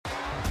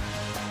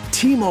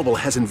T-Mobile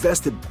has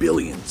invested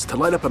billions to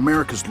light up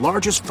America's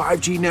largest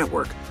 5G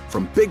network,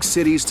 from big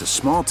cities to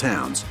small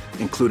towns,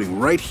 including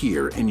right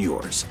here in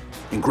yours.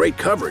 And great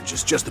coverage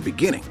is just the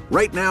beginning.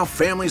 Right now,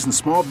 families and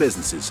small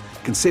businesses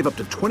can save up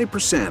to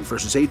 20%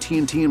 versus AT&T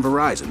and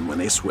Verizon when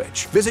they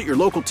switch. Visit your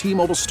local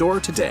T-Mobile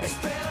store today.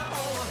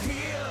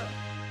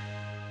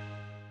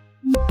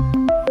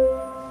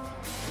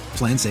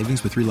 Plan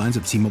savings with 3 lines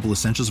of T-Mobile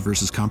Essentials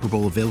versus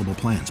comparable available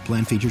plans.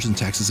 Plan features and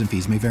taxes and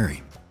fees may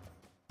vary.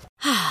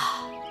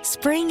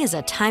 Spring is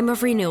a time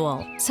of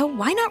renewal, so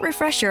why not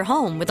refresh your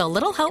home with a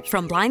little help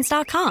from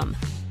Blinds.com?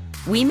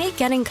 We make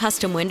getting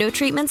custom window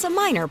treatments a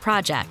minor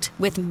project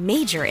with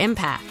major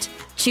impact.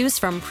 Choose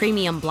from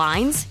premium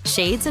blinds,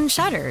 shades, and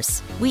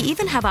shutters. We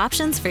even have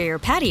options for your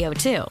patio,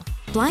 too.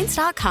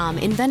 Blinds.com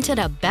invented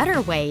a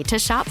better way to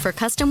shop for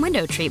custom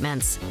window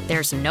treatments.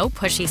 There's no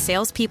pushy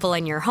salespeople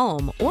in your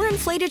home or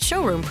inflated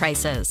showroom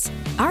prices.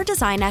 Our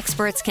design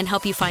experts can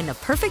help you find the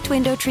perfect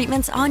window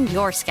treatments on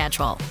your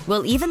schedule.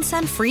 We'll even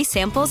send free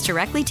samples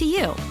directly to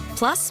you.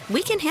 Plus,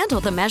 we can handle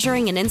the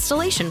measuring and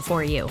installation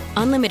for you.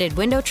 Unlimited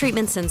window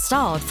treatments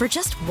installed for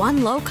just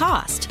one low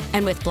cost.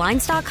 And with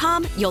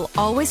Blinds.com, you'll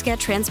always get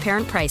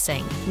transparent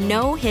pricing.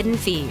 No hidden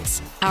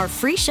fees. Our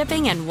free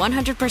shipping and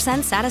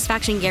 100%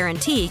 satisfaction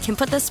guarantee can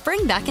put the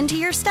spring back into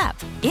your step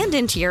and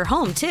into your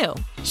home, too.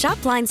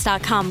 Shop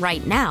Blinds.com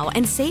right now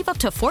and save up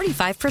to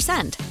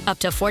 45%. Up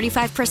to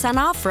 45%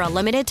 off for a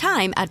limited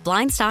time at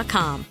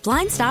Blinds.com.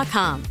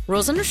 Blinds.com.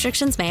 Rules and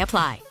restrictions may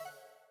apply.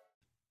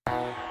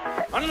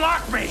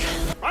 Unlock me!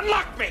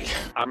 Unlock me!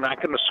 I'm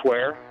not going to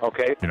swear,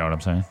 okay? You know what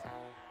I'm saying?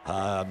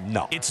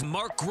 No. It's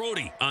Mark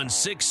Grody on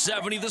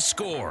 670 The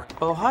Score.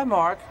 Oh, hi,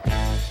 Mark.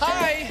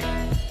 Hi!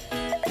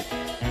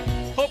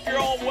 Hope you're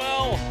all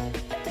well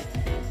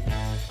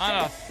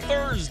on a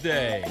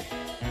Thursday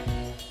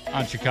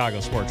on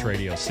Chicago Sports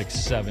Radio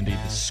 670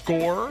 The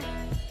Score.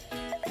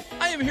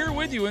 I am here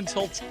with you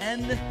until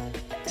 10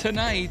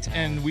 tonight,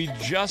 and we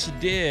just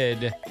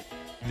did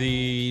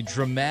the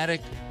dramatic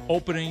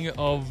opening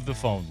of the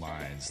phone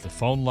lines. The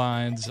phone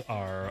lines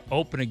are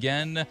open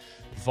again. The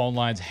phone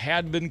lines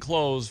had been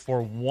closed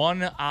for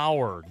 1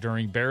 hour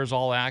during Bears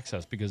All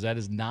Access because that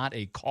is not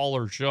a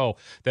caller show.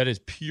 That is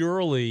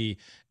purely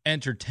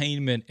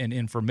entertainment and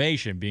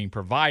information being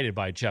provided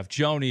by Jeff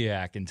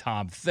Joniak and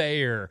Tom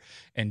Thayer,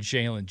 and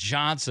Jalen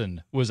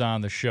Johnson was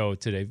on the show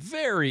today.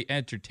 Very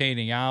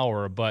entertaining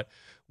hour, but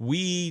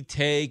we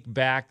take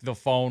back the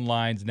phone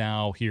lines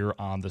now here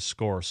on The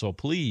Score. So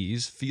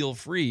please feel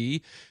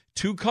free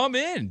to come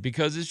in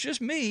because it's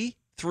just me.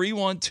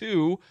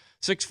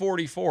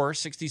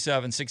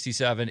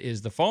 312-644-6767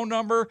 is the phone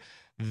number.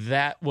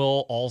 That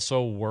will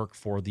also work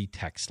for the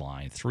text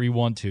line,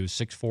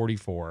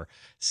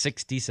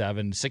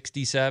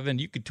 312-644-6767.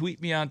 You could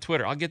tweet me on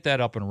Twitter. I'll get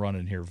that up and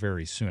running here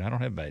very soon. I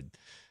don't have my...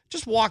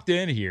 Just walked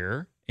in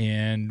here,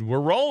 and we're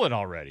rolling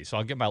already. So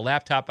I'll get my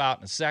laptop out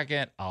in a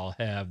second. I'll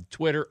have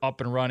Twitter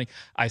up and running.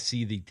 I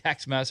see the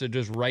text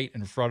messages right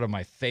in front of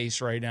my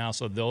face right now.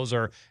 So those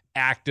are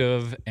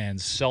active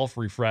and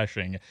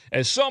self-refreshing,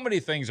 as so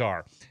many things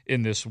are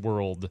in this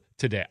world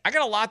today. I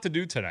got a lot to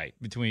do tonight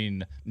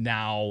between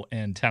now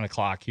and 10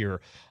 o'clock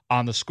here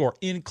on The Score,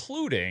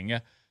 including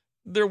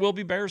there will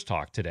be Bears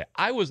talk today.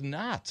 I was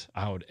not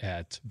out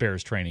at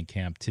Bears training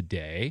camp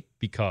today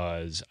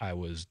because I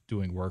was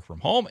doing work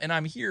from home, and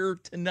I'm here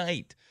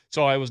tonight.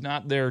 So I was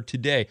not there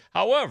today.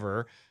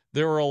 However,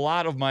 there were a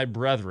lot of my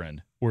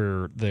brethren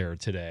were there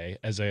today,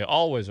 as they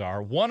always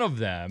are. One of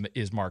them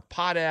is Mark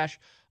Potash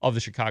of the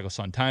Chicago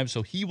Sun-Times.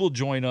 So he will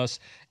join us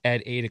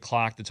at 8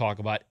 o'clock to talk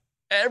about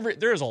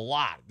there's a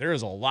lot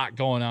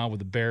going on with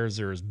the Bears.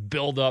 There is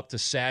build up to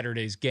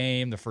Saturday's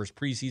game, the first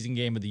preseason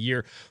game of the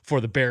year for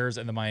the Bears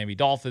and the Miami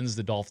Dolphins,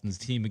 the Dolphins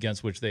team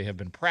against which they have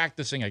been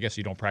practicing. I guess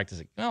you don't practice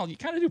it. Well, you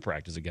kind of do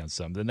practice against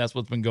them. Then that's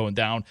what's been going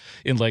down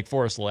in Lake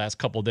Forest the last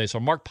couple of days. So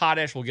Mark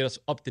Potash will get us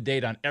up to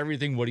date on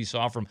everything, what he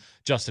saw from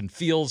Justin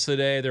Fields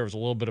today. There was a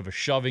little bit of a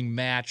shoving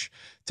match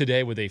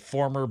today with a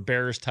former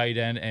Bears tight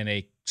end and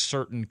a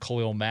certain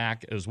Khalil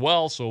Mack as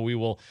well. So we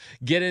will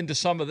get into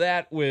some of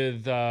that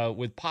with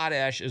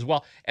Potash as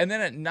well. And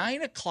then at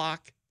 9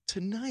 o'clock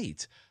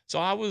tonight. So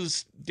I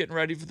was getting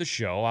ready for the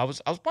show. I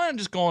was planning on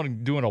just going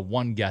and doing a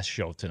one guest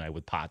show tonight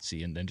with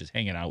Potsy and then just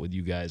hanging out with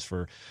you guys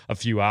for a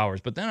few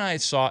hours. But then I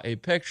saw a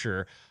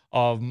picture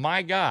of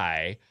my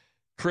guy,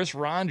 Chris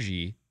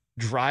Ranji,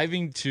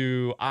 driving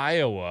to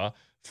Iowa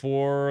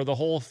for the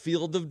whole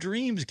Field of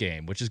Dreams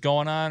game, which is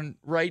going on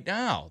right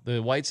now.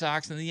 The White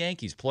Sox and the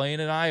Yankees playing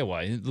in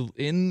Iowa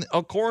in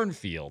a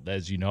cornfield,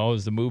 as you know,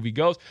 as the movie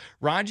goes.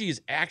 Ranji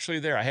is actually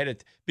there. I had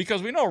it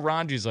because we know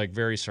Ranji's like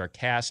very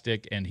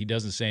sarcastic and he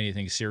doesn't say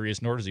anything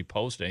serious, nor does he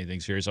post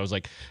anything serious. I was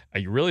like, "Are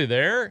you really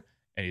there?"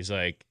 And he's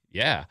like,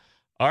 "Yeah."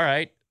 "All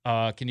right.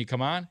 Can you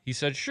come on?" He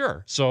said,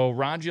 "Sure." So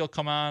Ranji will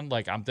come on,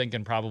 like I'm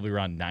thinking probably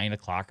around 9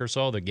 o'clock or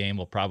so. The game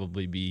will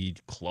probably be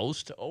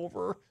close to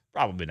over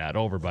probably not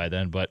over by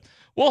then, but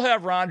we'll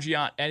have Ranji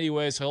on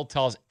anyway, so he'll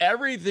tell us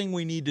everything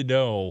we need to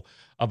know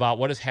about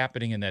what is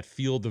happening in that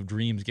Field of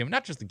Dreams game.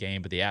 Not just the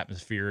game, but the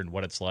atmosphere and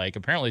what it's like.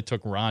 Apparently it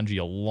took Ranji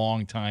a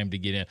long time to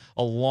get in.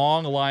 A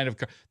long line of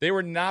cars. They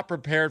were not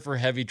prepared for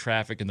heavy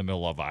traffic in the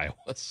middle of Iowa.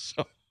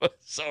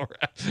 So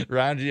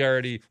Ranji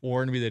already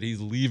warned me that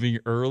he's leaving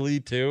early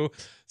too.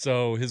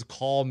 So his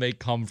call may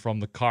come from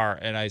the car.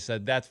 And I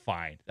said, that's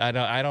fine. I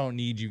don't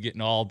need you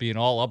being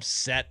all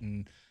upset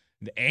and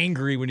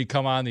angry when you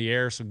come on the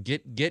air. So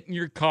get in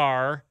your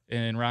car.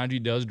 And Ranji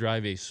does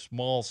drive a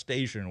small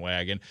station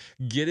wagon.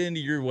 Get into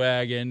your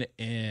wagon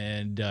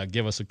and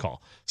give us a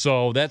call.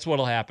 So that's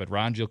what'll happen.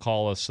 Ranji will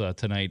call us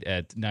tonight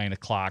at 9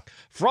 o'clock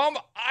from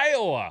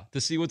Iowa to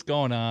see what's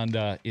going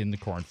on in the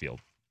cornfield.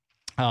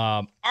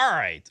 All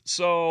right.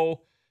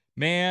 So,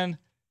 man,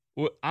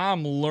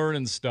 I'm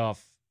learning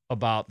stuff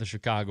about the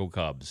Chicago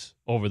Cubs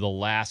over the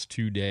last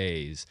 2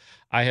 days.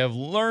 I have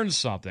learned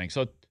something.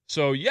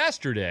 So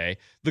yesterday,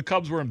 the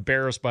Cubs were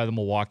embarrassed by the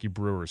Milwaukee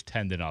Brewers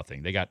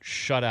 10-0. They got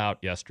shut out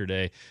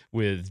yesterday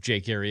with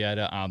Jake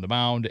Arrieta on the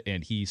mound,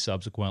 and he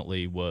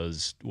subsequently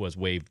was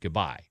waved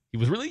goodbye. He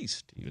was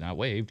released. He was not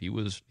waived. He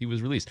was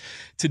released.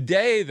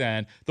 Today,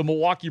 then, the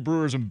Milwaukee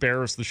Brewers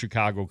embarrassed the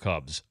Chicago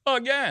Cubs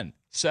again,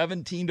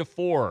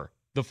 17-4.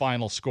 The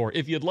final score.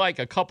 If you'd like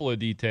a couple of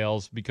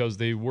details, because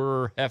they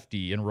were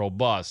hefty and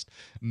robust,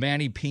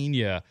 Manny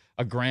Pena,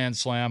 a grand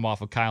slam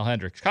off of Kyle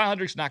Hendricks. Kyle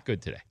Hendricks not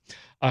good today.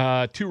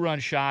 2-run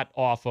shot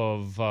off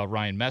of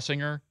Ryan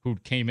Messinger, who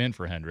came in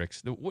for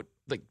Hendricks.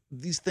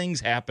 These things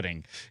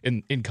happening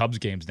in Cubs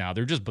games now,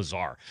 they're just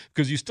bizarre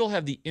because you still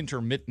have the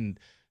intermittent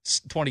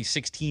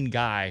 2016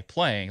 guy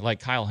playing like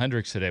Kyle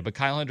Hendricks today, but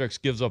Kyle Hendricks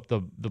gives up the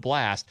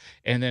blast,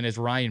 and then it's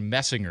Ryan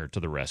Messinger to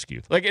the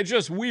rescue. It's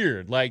just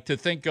weird, to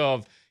think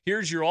of,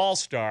 here's your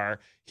all-star,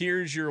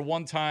 here's your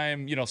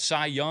one-time,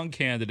 Cy Young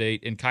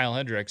candidate in Kyle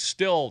Hendricks,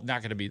 still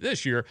not going to be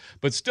this year,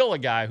 but still a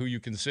guy who you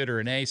consider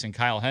an ace in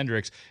Kyle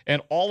Hendricks,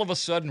 and all of a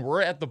sudden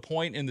we're at the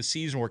point in the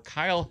season where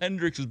Kyle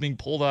Hendricks is being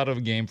pulled out of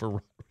a game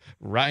for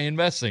Ryan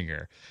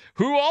Messinger,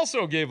 who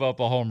also gave up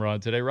a home run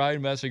today.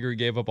 Ryan Messinger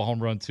gave up a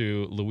home run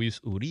to Luis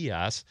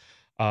Urias,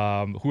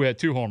 who had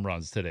 2 home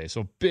runs today.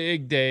 So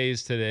big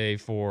days today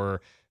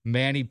for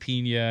Manny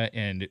Pena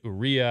and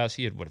Urias.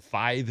 He had,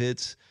 5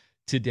 hits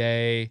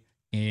today,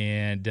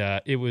 and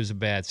it was a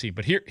bad scene.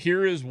 But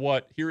here is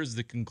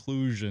the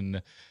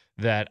conclusion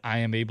that I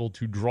am able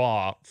to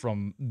draw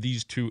from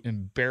these 2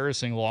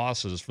 embarrassing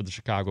losses for the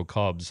Chicago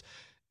Cubs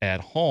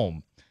at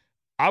home.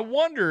 I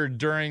wondered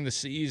during the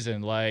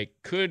season,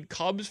 could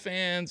Cubs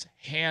fans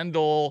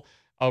handle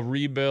a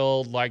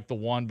rebuild like the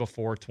one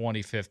before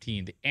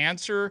 2015? The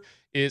answer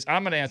is,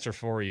 I'm going to answer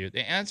for you.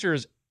 The answer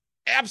is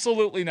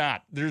absolutely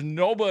not. There's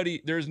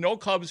no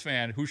Cubs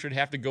fan who should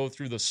have to go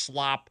through the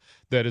slop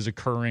that is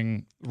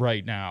occurring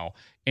right now.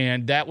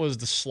 And that was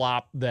the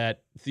slop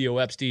that Theo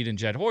Epstein and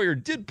Jed Hoyer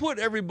did put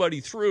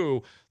everybody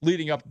through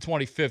leading up to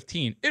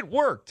 2015. It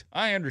worked,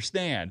 I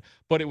understand,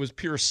 but it was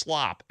pure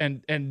slop.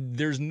 And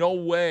there's no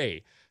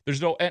way.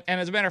 And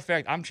as a matter of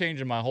fact, I'm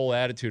changing my whole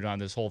attitude on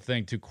this whole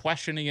thing to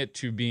questioning it,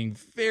 to being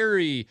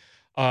very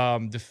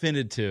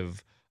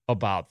definitive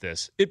about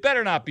this. It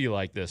better not be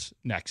like this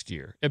next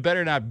year. It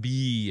better not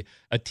be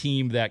a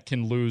team that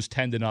can lose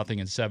 10-0 and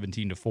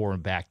 17-4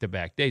 in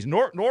back-to-back days.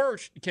 Nor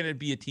can it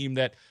be a team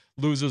that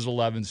loses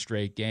 11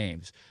 straight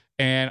games.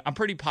 And I'm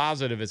pretty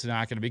positive it's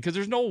not going to be, because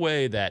there's no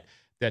way that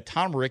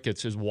Tom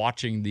Ricketts is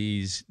watching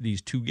these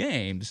 2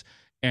 games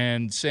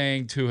and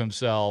saying to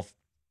himself,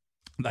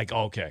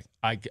 okay,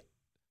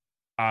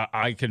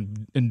 I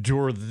can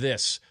endure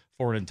this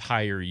for an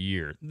entire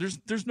year.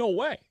 There's no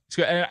way.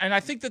 And I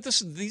think that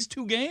these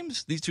two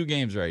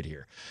games right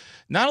here,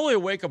 not only a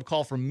wake-up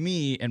call for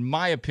me and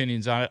my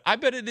opinions on it, I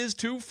bet it is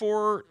too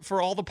for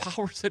all the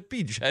powers that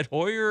be, Jed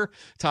Hoyer,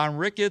 Tom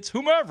Ricketts,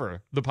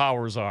 whomever the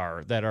powers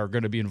are that are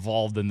going to be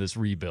involved in this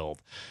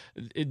rebuild.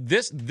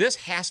 This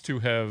has to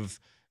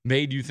have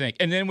made you think.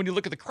 And then when you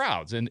look at the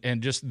crowds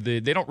and just they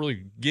don't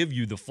really give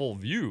you the full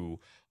view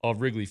of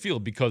Wrigley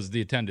Field because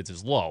the attendance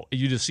is low.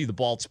 You just see the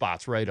bald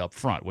spots right up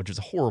front, which is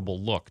a horrible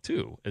look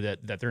too,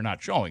 that they're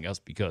not showing us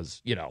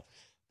because,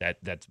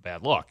 that's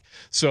bad luck.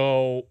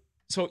 So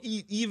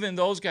even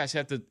those guys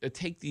have to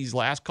take these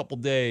last couple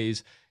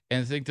days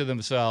and think to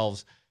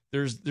themselves,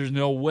 there's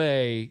no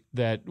way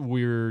that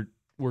we're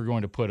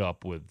going to put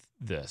up with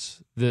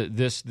this.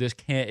 This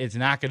can't. It's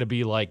not going to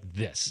be like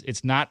this.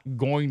 It's not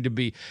going to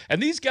be.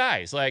 And these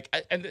guys, I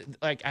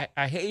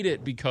hate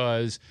it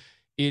because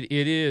it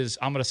is.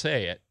 I'm going to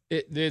say it.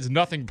 There's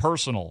nothing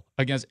personal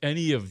against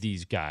any of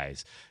these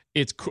guys.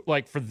 It's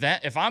like for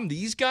that. If I'm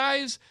these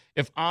guys,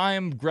 if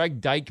I'm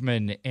Greg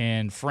Deichmann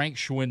and Frank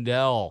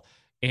Schwindel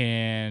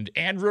and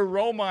Andrew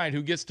Romine,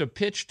 who gets to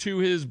pitch to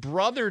his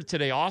brother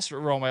today, Oscar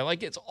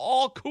Romine, it's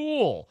all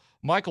cool.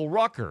 Michael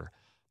Rucker.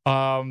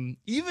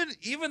 Even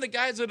the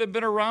guys that have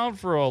been around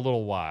for a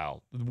little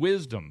while,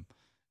 Wisdom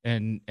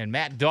and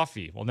Matt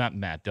Duffy. Well, not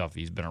Matt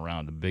Duffy. He's been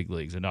around the big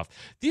leagues enough.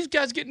 These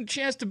guys getting a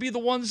chance to be the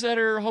ones that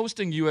are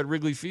hosting you at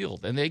Wrigley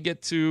Field, and they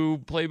get to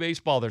play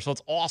baseball there. So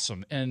it's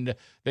awesome. And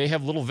they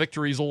have little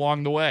victories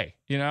along the way,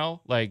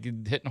 like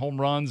hitting home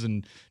runs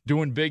and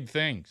doing big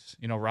things.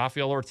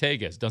 Rafael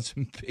Ortega has done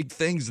some big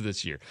things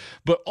this year.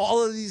 But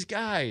all of these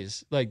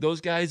guys, like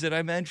those guys that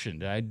I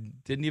mentioned, I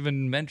didn't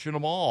even mention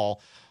them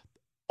all.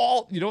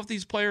 You know what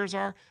these players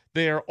are?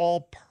 They are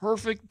all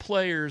perfect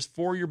players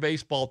for your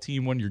baseball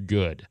team when you're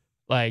good.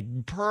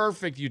 Like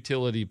perfect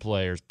utility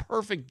players,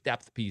 perfect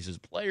depth pieces,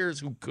 players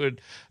who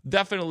could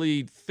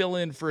definitely fill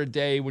in for a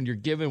day when you're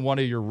giving one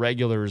of your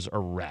regulars a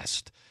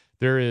rest.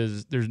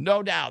 There's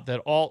no doubt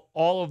that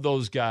all of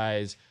those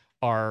guys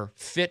are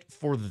fit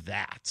for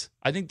that.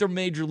 I think they're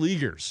major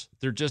leaguers.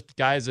 They're just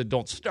guys that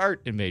don't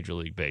start in Major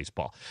League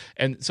Baseball.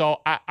 And so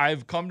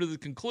I've come to the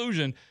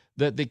conclusion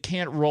that they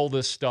can't roll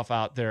this stuff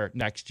out there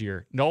next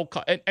year. No,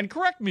 and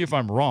correct me if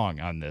I'm wrong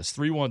on this.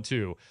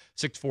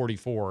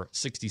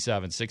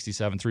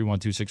 312-644-6767,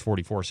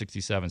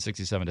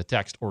 312-644-6767 to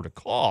text or to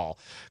call.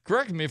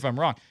 Correct me if I'm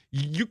wrong.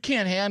 You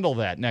can't handle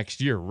that next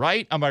year,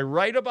 right? Am I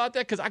right about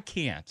that? Because I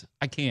can't.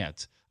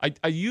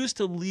 I used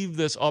to leave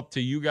this up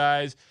to you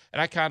guys, and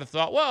I kind of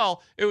thought,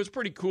 well, it was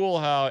pretty cool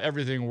how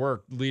everything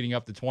worked leading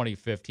up to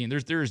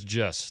 2015. There's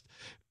just,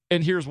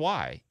 and here's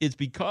why. It's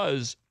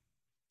because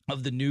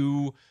of the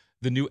new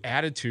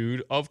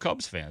attitude of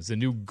Cubs fans, the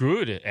new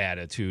good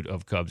attitude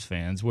of Cubs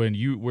fans, where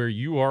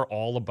you are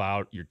all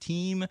about your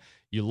team,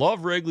 you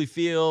love Wrigley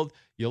Field,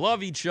 you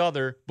love each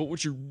other, but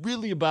what you're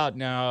really about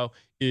now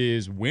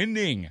is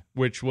winning,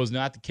 which was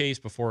not the case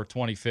before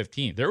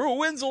 2015. There were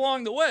wins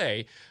along the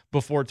way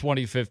before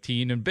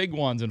 2015 and big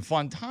ones and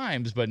fun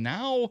times, but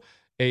now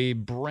a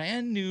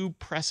brand new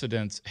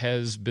precedent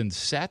has been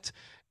set,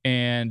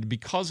 and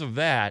because of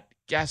that,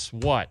 guess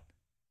what?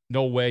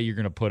 No way you're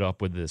going to put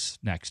up with this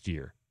next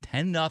year.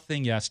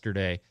 10-0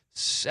 yesterday,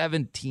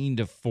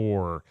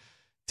 17-4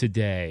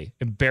 today.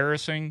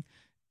 Embarrassing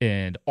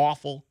and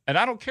awful. And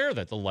I don't care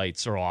that the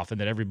lights are off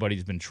and that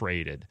everybody's been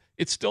traded.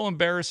 It's still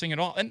embarrassing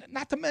and all. And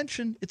not to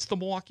mention, it's the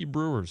Milwaukee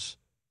Brewers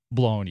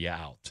blowing you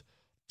out.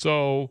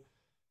 So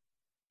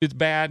it's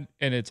bad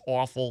and it's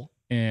awful,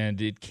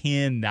 and it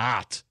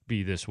cannot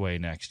be this way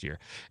next year.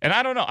 And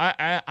I don't know.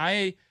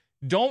 I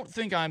don't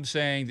think I'm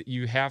saying that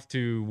you have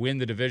to win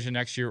the division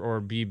next year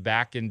or be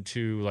back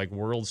into like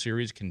World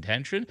Series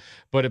contention,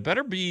 but it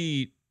better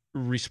be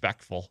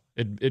respectful.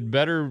 It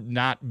better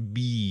not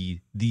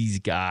be these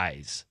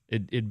guys.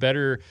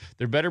 There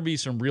better be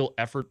some real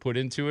effort put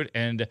into it.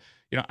 And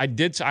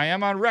I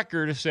am on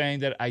record saying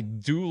that I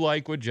do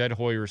like what Jed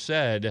Hoyer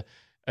said.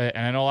 And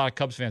I know a lot of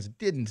Cubs fans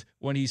didn't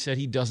when he said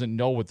he doesn't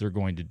know what they're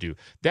going to do.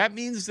 That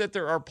means that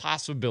there are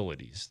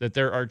possibilities, that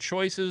there are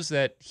choices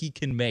that he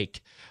can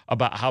make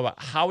about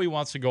how he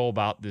wants to go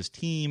about this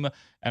team.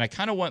 And I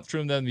kind of went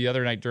through them the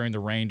other night during the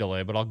rain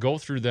delay, but I'll go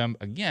through them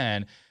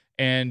again.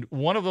 And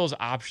one of those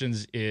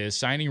options is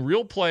signing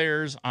real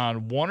players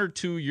on 1 or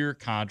 2 year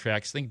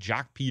contracts. Think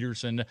Jock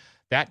Peterson,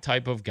 that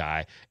type of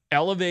guy.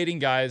 Elevating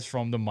guys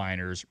from the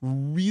minors,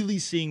 really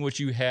seeing what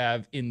you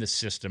have in the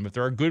system. If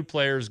there are good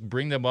players,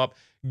 bring them up,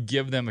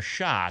 give them a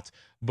shot,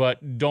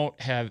 but don't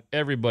have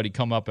everybody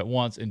come up at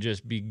once and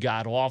just be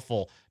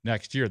god-awful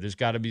next year. There's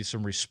got to be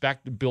some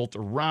respect built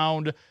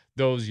around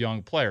those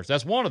young players.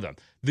 That's one of them.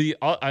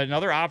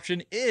 Another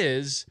option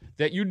is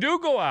that you do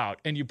go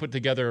out and you put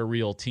together a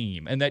real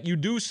team, and that you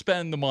do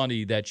spend the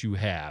money that you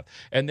have,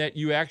 and that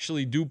you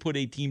actually do put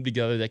a team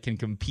together that can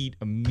compete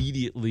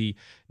immediately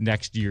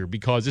next year,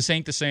 because this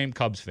ain't the same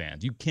Cubs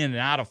fans. You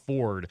cannot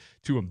afford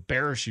to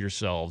embarrass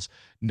yourselves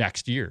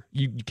next year.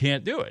 You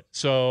can't do it.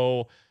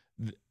 So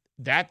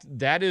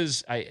that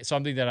is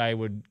something that I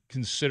would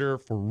consider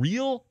for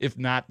real, if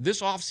not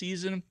this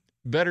offseason,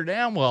 better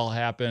damn well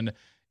happen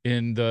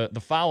in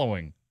the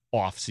following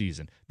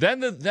offseason. Then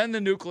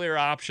the nuclear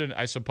option,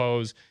 I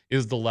suppose,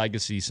 is the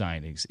legacy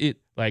signings.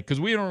 Because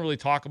we don't really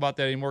talk about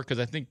that anymore, because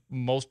I think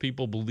most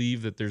people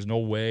believe that there's no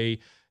way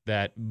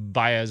that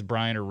Baez,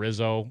 Bryant, or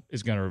Rizzo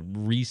is going to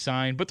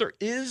re-sign. But there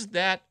is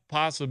that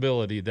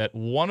possibility that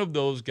one of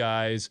those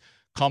guys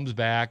comes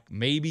back,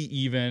 maybe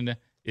even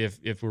if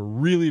we're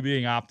really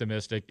being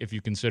optimistic, if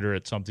you consider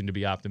it something to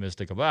be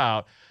optimistic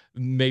about,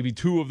 maybe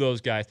 2 of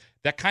those guys.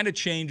 That kind of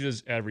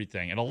changes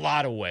everything in a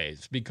lot of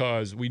ways,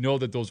 because we know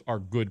that those are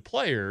good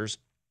players,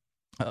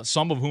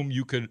 some of whom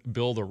you could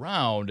build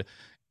around,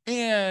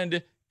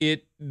 and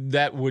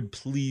that would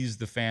please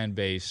the fan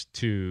base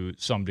to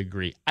some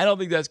degree. I don't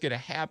think that's going to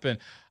happen.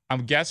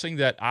 I'm guessing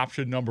that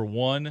option number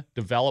 1,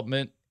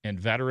 development and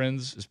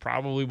veterans, is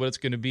probably what it's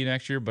going to be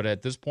next year. But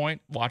at this point,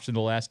 watching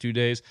the last 2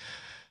 days,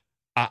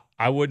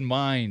 I wouldn't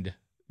mind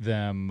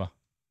them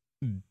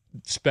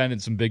spending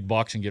some big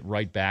bucks and get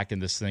right back in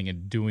this thing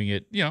and doing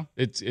it.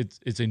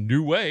 It's a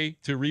new way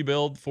to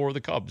rebuild for the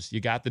Cubs.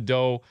 You got the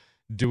dough,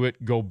 do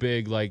it, go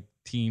big like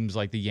teams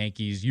like the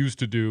Yankees used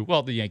to do.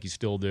 Well, the Yankees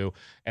still do,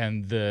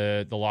 and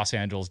the Los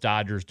Angeles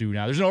Dodgers do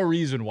now. There's no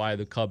reason why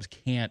the Cubs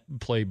can't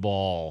play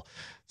ball,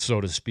 so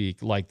to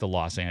speak, like the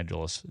Los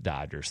Angeles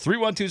Dodgers.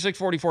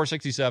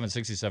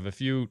 312-644-6767. A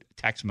few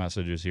text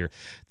messages here.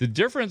 The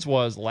difference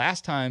was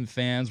last time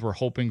fans were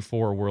hoping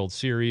for a World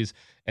Series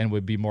and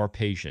would be more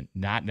patient.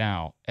 Not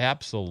now.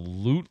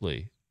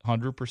 Absolutely.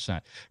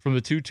 100%. From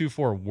the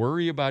 224,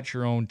 worry about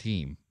your own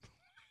team.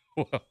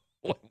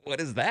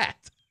 What is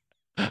that?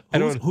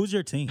 Who's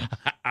your team?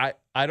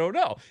 I don't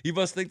know. He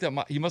must think I'm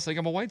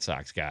a White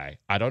Sox guy.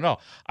 I don't know.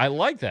 I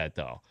like that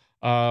though.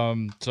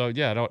 So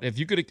yeah, if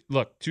you could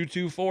look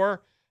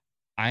 224,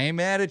 I ain't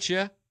mad at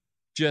you.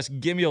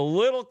 Just give me a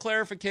little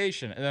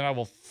clarification, and then I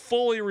will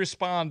fully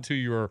respond to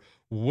your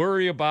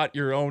worry about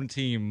your own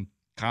team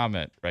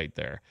comment right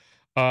there.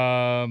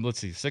 Let's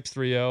see,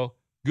 630.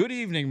 Good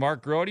evening,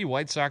 Mark Grody.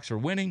 White Sox are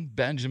winning.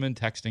 Benjamin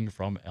texting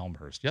from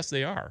Elmhurst. Yes,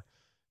 they are.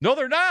 No,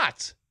 they're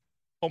not.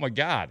 Oh my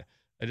God.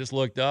 I just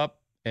looked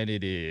up, and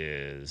it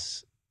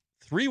is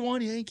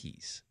 3-1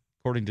 Yankees,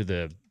 according to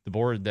the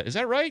board. Is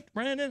that right,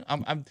 Brandon?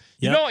 Yep.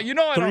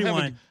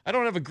 I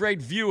don't have a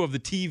great view of the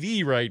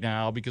TV right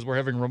now because we're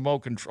having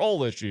remote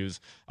control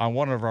issues on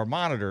one of our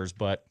monitors.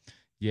 But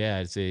yeah,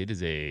 it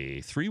is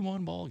a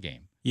 3-1 ball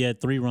game. Yeah,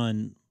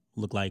 3-run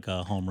looked like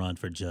a home run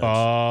for Judge.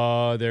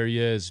 Oh, there he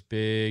is,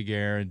 big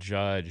Aaron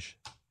Judge.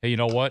 Hey, you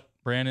know what,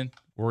 Brandon?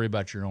 Worry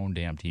about your own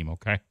damn team,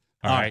 okay?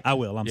 All right. I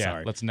will. I'm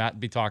sorry. Let's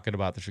not be talking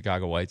about the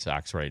Chicago White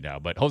Sox right now.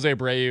 But Jose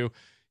Abreu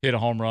hit a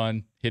home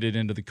run, hit it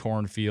into the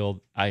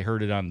cornfield. I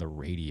heard it on the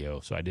radio,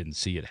 so I didn't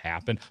see it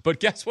happen. But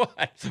guess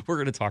what? We're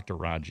going to talk to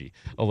Ranji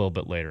a little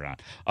bit later on.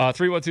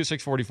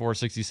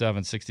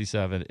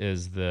 312-644-6767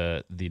 is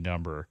the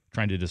number.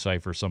 Trying to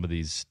decipher some of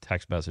these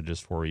text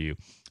messages for you.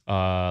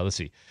 Let's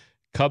see.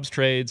 Cubs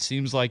trade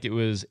seems like it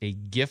was a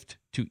gift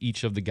to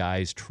each of the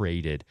guys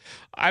traded.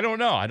 I don't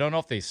know. I don't know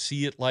if they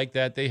see it like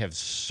that. They have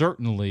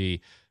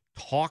certainly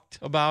talked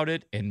about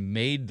it and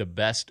made the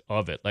best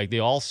of it. Like, they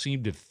all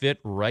seem to fit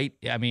right.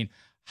 I mean,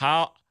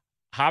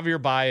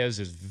 Javier Baez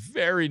is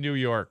very New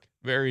York.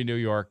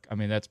 I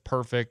mean, that's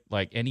perfect.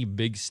 Like, any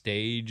big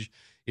stage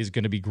is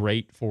going to be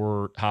great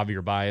for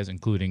Javier Baez,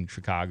 including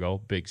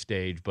Chicago, big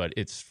stage, but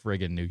it's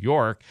friggin' New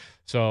York.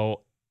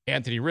 So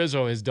Anthony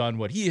Rizzo has done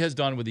what he has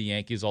done with the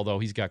Yankees, although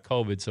he's got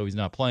COVID, so he's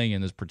not playing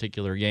in this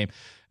particular game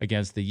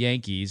against the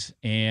Yankees.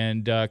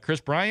 And Chris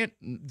Bryant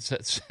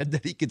said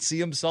that he could see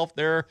himself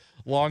there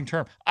long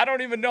term. I don't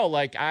even know.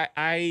 Like,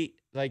 I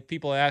like,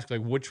 people ask,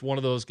 like, which one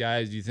of those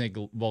guys do you think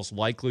most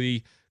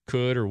likely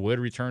could or would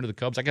return to the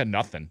Cubs? I got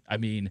nothing. I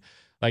mean,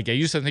 like, I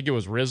used to think it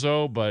was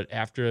Rizzo, but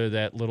after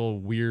that little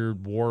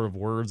weird war of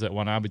words that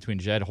went on between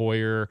Jed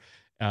Hoyer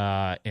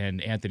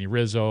and Anthony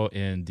Rizzo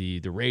in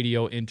the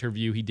radio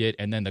interview he did,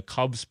 and then the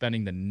Cubs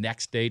spending the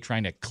next day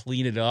trying to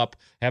clean it up,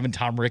 having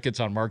Tom Ricketts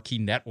on Marquee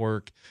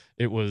Network.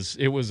 It was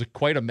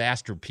quite a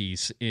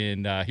masterpiece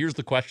in here's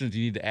the questions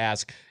you need to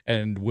ask,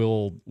 and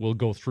we'll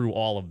go through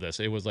all of this.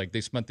 It was like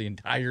they spent the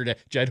entire day.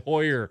 Jed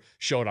Hoyer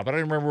showed up. I don't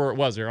remember where it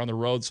was. They were on the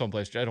road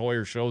someplace. Jed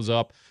Hoyer shows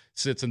up,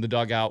 sits in the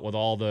dugout with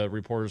all the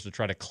reporters to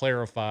try to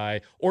clarify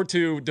or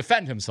to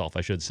defend himself,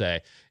 I should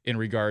say, in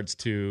regards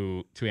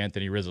to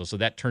Anthony Rizzo. So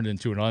that turned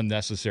into an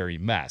unnecessary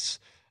mess.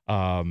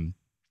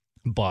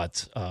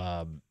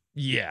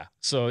 Yeah.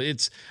 So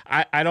it's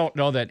I don't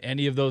know that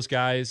any of those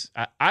guys.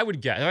 I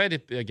would guess.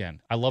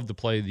 Again, I love to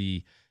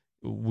play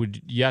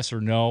would yes or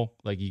no.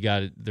 Like,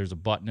 there's a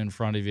button in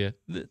front of you.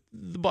 The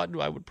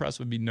button I would press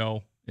would be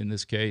no in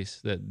this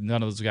case. That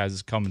none of those guys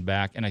is coming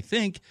back. And I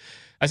think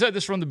I said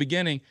this from the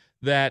beginning,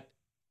 that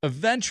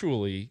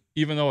eventually,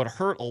 even though it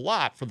hurt a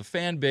lot for the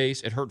fan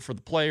base, it hurt for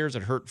the players,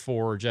 it hurt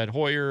for Jed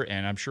Hoyer,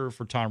 and I'm sure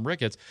for Tom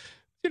Ricketts,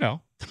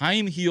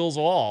 time heals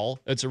all.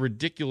 It's a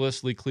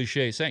ridiculously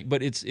cliche saying,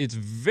 but it's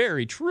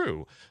very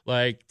true.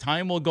 Like,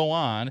 time will go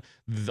on.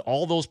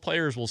 All those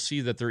players will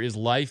see that there is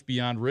life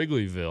beyond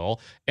Wrigleyville,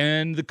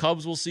 and the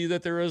Cubs will see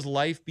that there is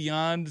life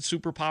beyond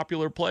super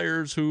popular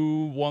players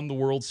who won the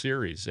World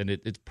Series. And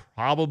it's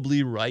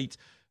probably right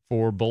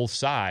for both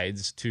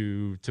sides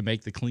to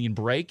make the clean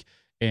break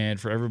and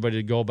for everybody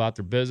to go about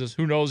their business.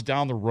 Who knows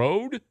down the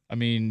road? I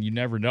mean, you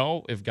never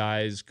know if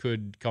guys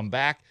could come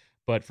back.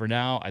 But for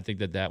now, I think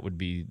that would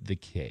be the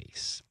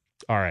case.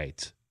 All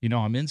right.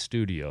 I'm in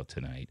studio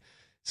tonight.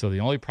 So the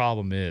only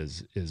problem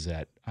is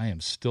that I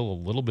am still a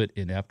little bit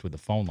inept with the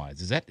phone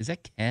lines. Is that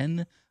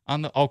Ken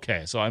on the?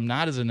 Okay. So I'm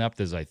not as inept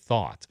as I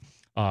thought.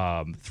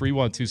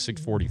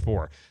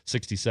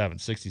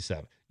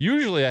 312-644-6767.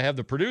 Usually I have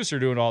the producer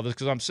doing all this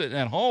because I'm sitting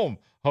at home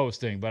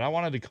hosting, but I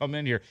wanted to come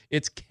in here.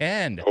 It's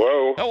Ken.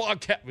 Hello. Oh,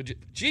 Ken.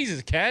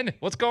 Jesus, Ken.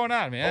 What's going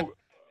on, man? Oh,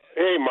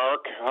 hey,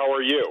 Mark. How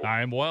are you?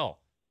 I'm well.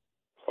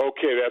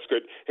 Okay, that's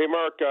good. Hey,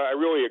 Mark, I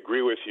really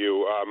agree with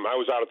you. I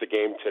was out at the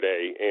game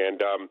today,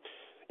 and,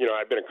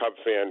 I've been a Cub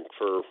fan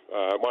for,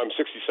 I'm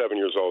 67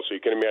 years old, so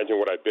you can imagine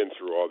what I've been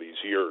through all these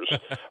years.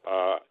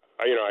 I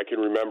can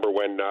remember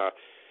when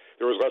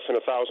there was less than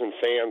 1,000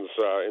 fans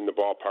in the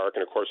ballpark,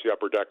 and of course the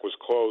upper deck was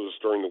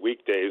closed during the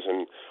weekdays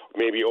and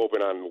maybe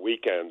open on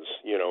weekends,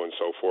 and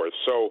so forth.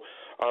 So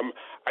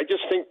I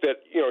just think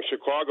that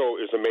Chicago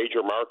is a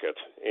major market,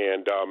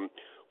 and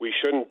we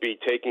shouldn't be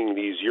taking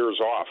these years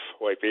off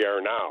like they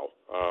are now.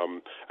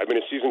 I've been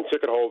a season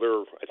ticket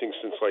holder, I think,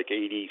 since like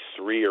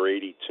 83 or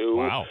 82,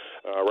 wow.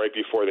 Right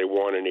before they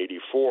won in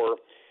 84.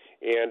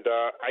 And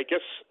I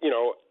guess,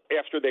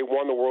 after they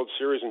won the World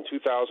Series in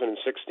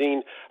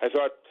 2016, I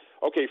thought,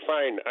 okay,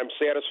 fine, I'm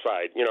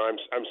satisfied.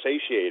 I'm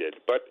satiated.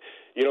 But,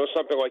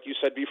 something like you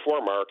said before,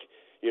 Mark,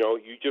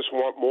 you just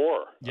want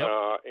more. Yep.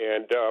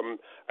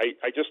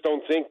 I just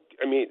don't think,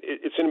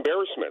 it's an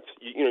embarrassment.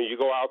 You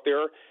go out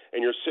there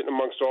and you're sitting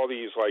amongst all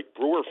these, like,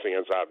 Brewer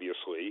fans,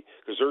 obviously,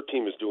 because their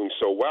team is doing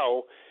so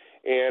well.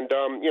 And,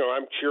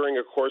 I'm cheering,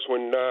 of course,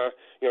 when,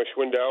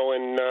 Schwindel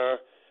and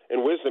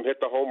Wisdom hit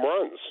the home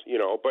runs,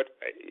 But,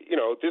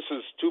 this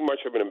is too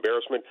much of an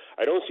embarrassment.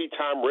 I don't see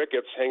Tom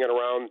Ricketts hanging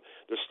around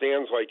the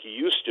stands like he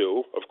used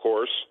to, of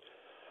course.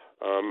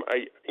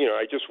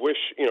 I just wish,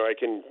 I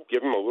can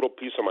give him a little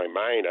piece of my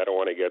mind. I don't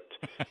want to get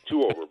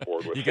too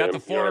overboard with him. You got the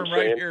forum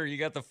right here. You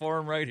got the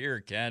forum right here,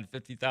 Ken.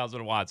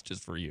 50,000 watts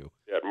just for you.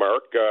 Yeah,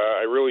 Mark,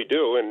 I really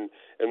do, and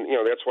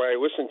that's why I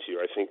listen to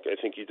you. I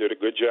think you did a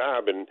good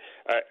job, and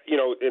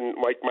and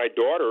like my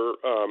daughter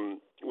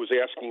was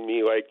asking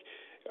me, like,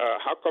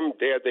 how come,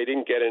 Dad, they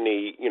didn't get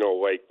any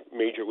like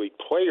major league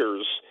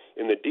players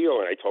in the deal?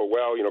 And I told,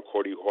 well,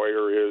 Cody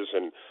Hoyer is,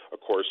 and of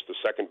course the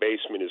second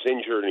baseman is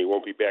injured and he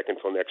won't be back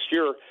until next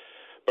year.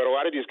 But a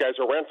lot of these guys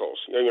are rentals,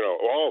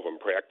 all of them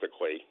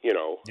practically. Yeah.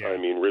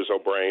 Rizzo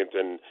Bryant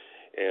and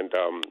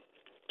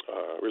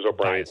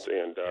Baez.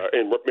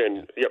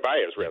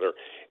 Baez rather,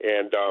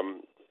 and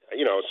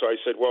so I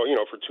said, well,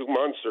 for 2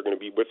 months they're going to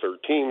be with their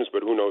teams,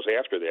 but who knows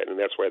after that? And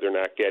that's why they're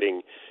not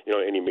getting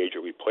any major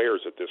league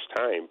players at this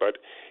time. But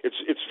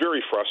it's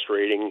very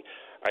frustrating.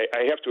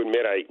 I have to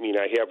admit, I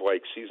have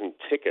like season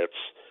tickets,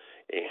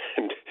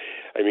 and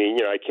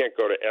I can't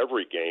go to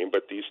every game,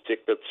 but these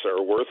tickets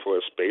are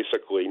worthless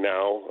basically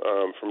now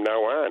from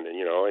now on.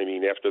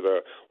 And after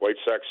the White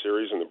Sox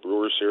series and the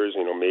Brewers series,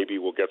 maybe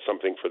we'll get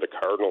something for the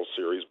Cardinals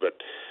series,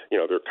 but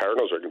their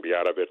Cardinals are going to be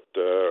out of it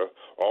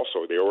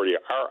also. They already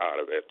are out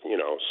of it.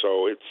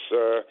 So it's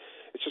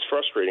just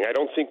frustrating. I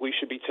don't think we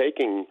should be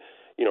taking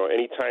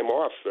any time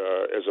off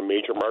as a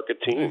major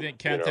market team.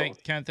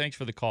 Ken, thanks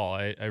for the call.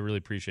 I really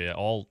appreciate it.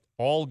 All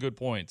good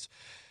points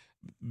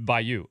by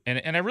you,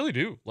 and I really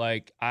do.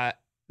 Like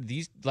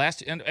these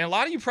last, and a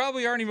lot of you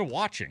probably aren't even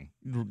watching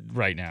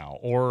right now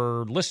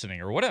or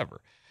listening or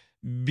whatever,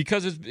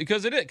 because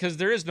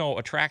there is no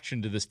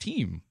attraction to this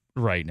team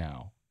right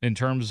now in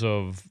terms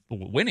of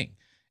winning,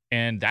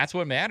 and that's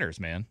what matters,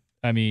 man.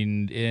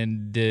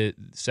 In the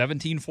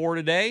 17-4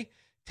 today,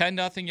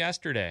 10-0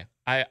 yesterday.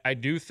 I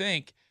do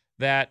think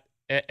that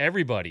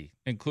everybody,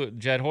 include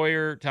Jed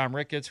Hoyer, Tom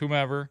Ricketts,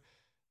 whomever,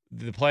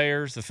 the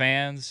players, the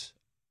fans,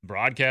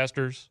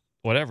 broadcasters,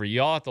 whatever,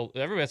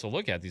 everybody has to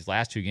look at these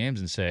last two games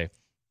and say,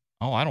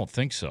 oh, I don't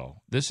think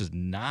so.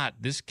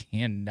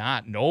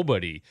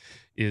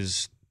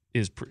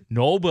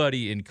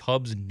 Nobody in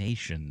Cubs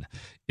Nation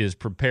is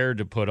prepared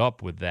to put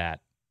up with that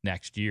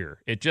next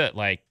year. It just,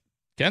 like,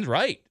 Ken's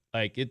right.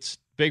 Like, it's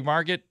big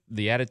market.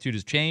 The attitude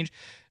has changed.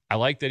 I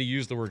like that he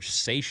used the word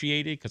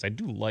satiated, because I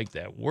do like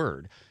that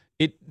word.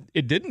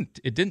 It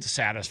didn't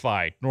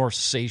satisfy nor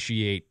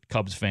satiate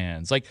Cubs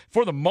fans. Like,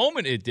 for the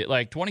moment it did,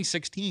 like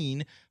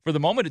 2016, for the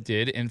moment it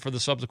did, and for the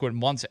subsequent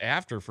months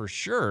after, for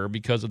sure,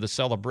 because of the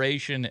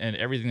celebration and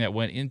everything that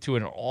went into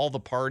it, and all the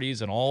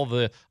parties and all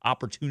the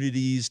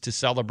opportunities to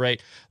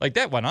celebrate. Like,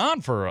 that went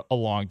on for a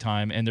long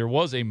time, and there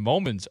was a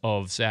moment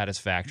of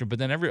satisfaction. But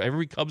then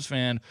every Cubs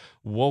fan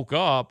woke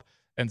up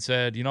and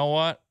said, you know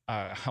what?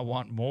 I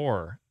want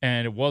more.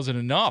 And it wasn't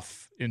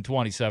enough in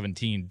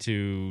 2017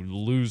 to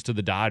lose to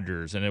the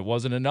Dodgers. And it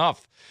wasn't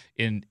enough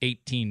in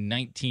 18,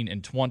 19,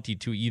 and 20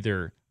 to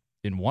either,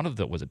 in one of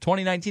the, was it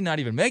 2019, not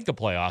even make the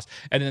playoffs.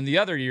 And then the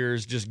other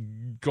years just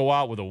go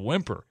out with a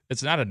whimper.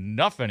 It's not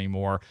enough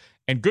anymore.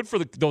 And good for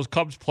those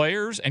Cubs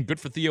players, and good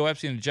for Theo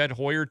Epstein and Jed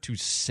Hoyer to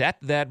set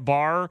that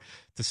bar,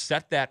 to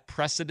set that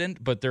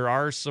precedent. But there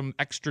are some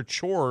extra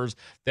chores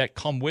that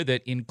come with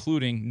it,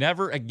 including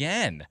never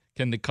again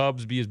can the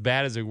Cubs be as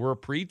bad as they were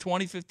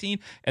pre-2015,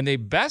 and they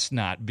best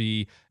not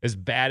be as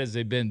bad as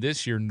they've been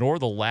this year, nor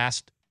the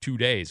last 2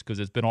 days, because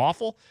it's been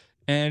awful.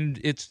 And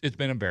it's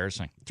been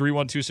embarrassing.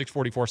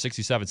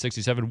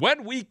 312-644-6767.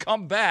 When we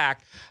come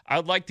back,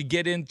 I'd like to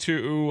get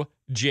into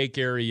Jake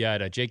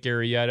Arrieta. Jake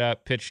Arrieta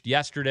pitched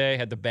yesterday,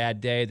 had the bad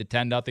day, the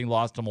 10-0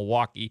 loss to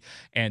Milwaukee,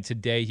 and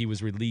today he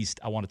was released.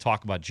 I want to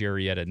talk about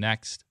Arrieta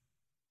next.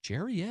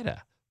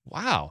 Arrieta.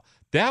 Wow,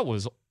 that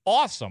was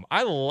awesome.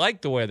 I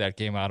like the way that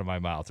came out of my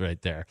mouth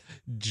right there.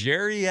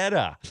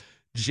 Arrieta.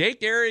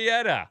 Jake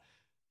Arrieta.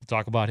 We'll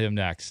talk about him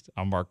next.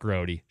 I'm Mark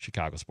Grody,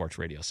 Chicago Sports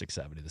Radio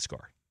 670 The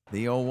Score.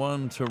 The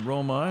 0-1 to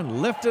Romine,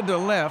 lifted to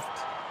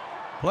left,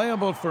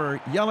 playable for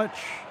Yelich,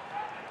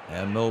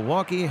 and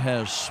Milwaukee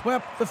has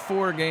swept the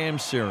 4-game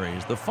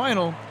series. The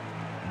final,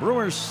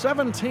 Brewers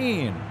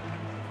 17,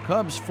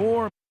 Cubs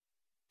 4.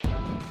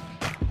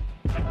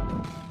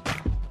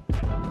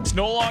 It's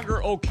no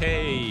longer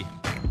okay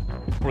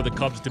for the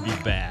Cubs to be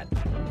bad.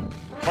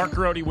 Mark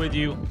Grote with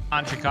you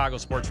on Chicago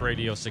Sports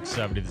Radio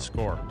 670 The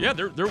Score. Yeah,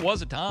 there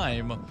was a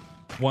time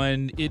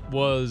when it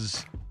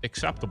was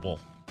acceptable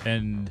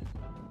and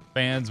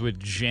fans would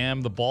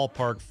jam the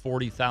ballpark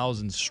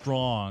 40,000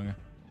 strong,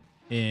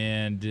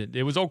 and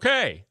it was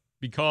okay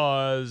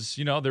because,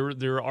 you know,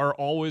 there are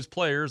always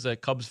players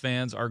that Cubs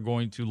fans are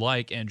going to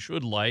like and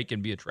should like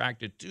and be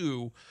attracted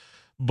to.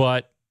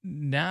 But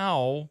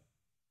now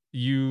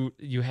you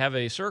have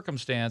a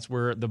circumstance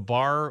where the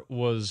bar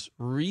was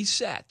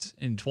reset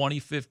in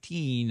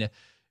 2015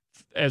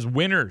 as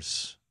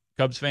winners.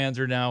 Cubs fans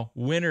are now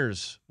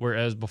winners,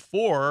 whereas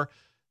before,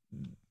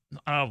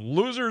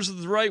 losers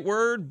is the right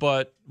word,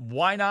 but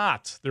why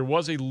not? There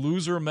was a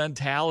loser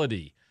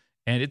mentality,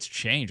 and it's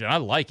changed, and I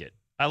like it.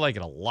 I like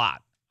it a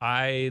lot.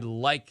 I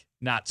like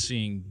not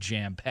seeing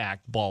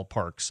jam-packed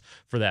ballparks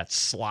for that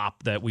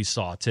slop that we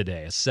saw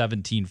today, a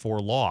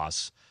 17-4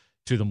 loss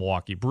to the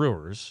Milwaukee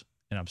Brewers.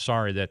 And I'm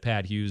sorry that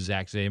Pat Hughes,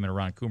 Zach Zaman, and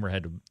Ron Coomer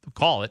had to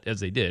call it,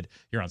 as they did,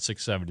 here on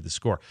 670 The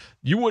Score.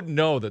 You wouldn't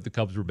know that the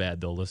Cubs were bad,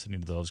 though,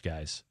 listening to those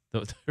guys.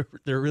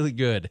 They're really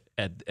good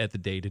at the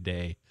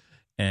day-to-day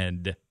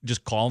and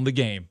just calling the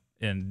game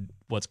and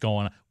what's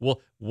going on.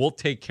 We'll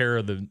take care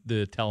of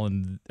the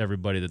telling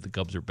everybody that the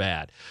Cubs are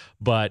bad.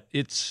 But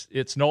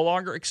it's no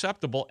longer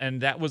acceptable,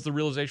 and that was the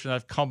realization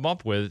I've come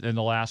up with in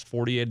the last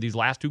 48, these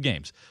last two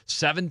games.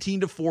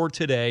 17-4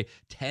 today,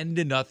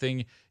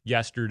 10-0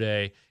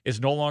 yesterday. It's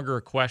no longer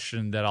a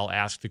question that I'll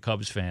ask the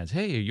Cubs fans,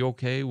 hey, are you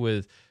okay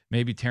with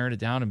maybe tearing it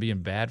down and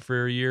being bad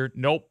for a year?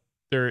 Nope.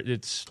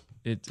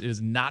 It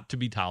is not to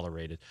be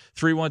tolerated.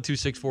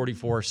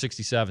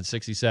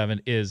 312-644-6767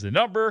 is the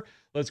number.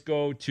 Let's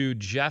go to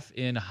Jeff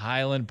in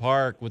Highland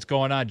Park. What's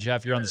going on,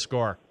 Jeff? You're on The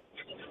Score.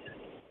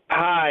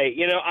 Hi.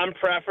 I'm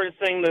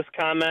preferencing this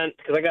comment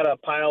because I got to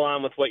pile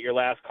on with what your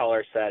last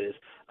caller said. Is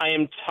I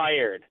am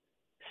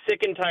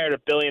sick and tired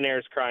of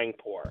billionaires crying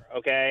poor,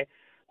 okay?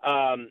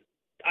 I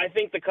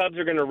think the Cubs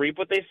are going to reap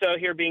what they sow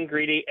here being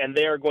greedy, and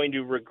they are going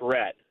to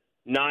regret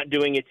not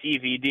doing a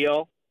TV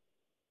deal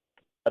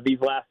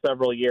these last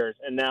several years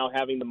and now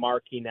having the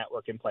marquee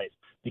network in place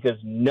because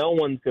no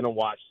one's going to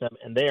watch them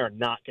and they are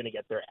not going to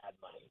get their ad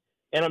money.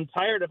 And I'm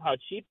tired of how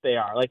cheap they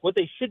are. Like what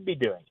they should be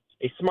doing,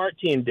 a smart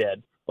team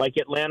did, like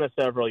Atlanta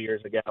several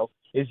years ago,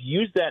 is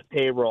use that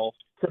payroll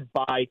to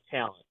buy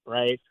talent,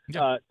 right?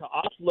 Yeah. To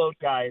offload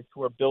guys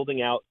who are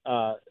building out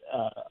a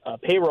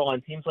payroll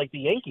on teams like the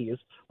Yankees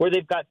where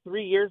they've got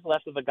 3 years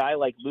left of a guy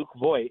like Luke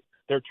Voit.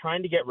 They're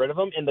trying to get rid of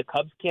him, and the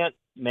Cubs can't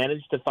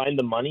manage to find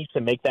the money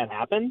to make that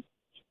happen.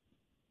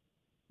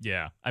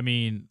 Yeah, I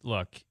mean,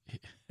 look,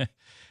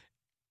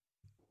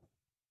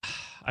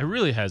 I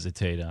really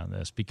hesitate on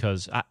this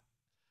because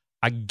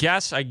I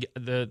guess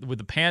with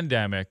the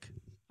pandemic,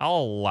 I'll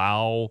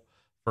allow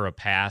for a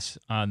pass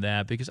on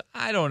that because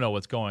I don't know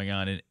what's going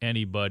on in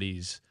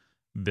anybody's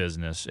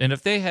business. And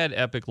if they had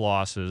epic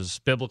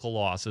losses, biblical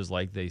losses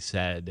like they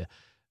said,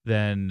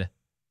 then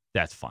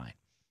that's fine.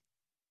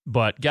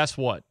 But guess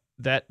what?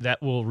 That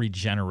will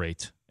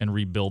regenerate and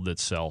rebuild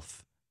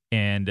itself.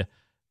 And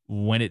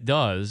when it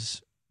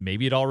does,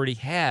 maybe it already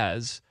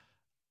has,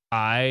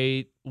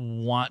 I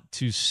want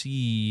to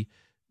see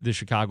the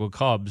Chicago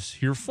Cubs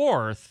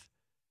hereforth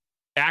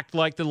act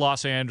like the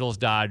Los Angeles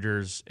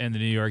Dodgers and the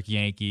New York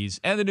Yankees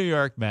and the New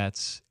York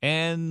Mets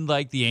and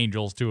like the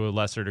Angels to a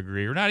lesser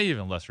degree, or not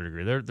even lesser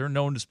degree. They're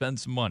known to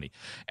spend some money.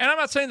 And I'm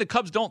not saying the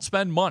Cubs don't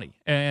spend money.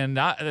 And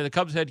the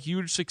Cubs had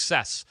huge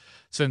success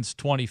since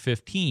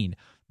 2015.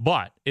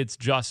 But it's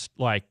just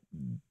like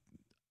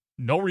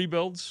no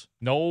rebuilds,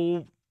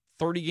 no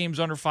 30 games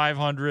under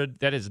 500.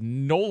 That is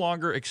no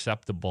longer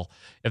acceptable.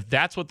 If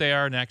that's what they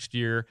are next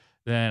year,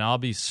 then I'll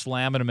be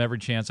slamming them every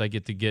chance I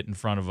get to get in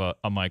front of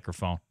a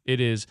microphone. It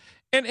is.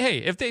 And, hey,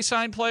 if they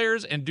sign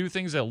players and do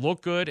things that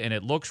look good and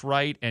it looks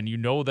right and you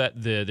know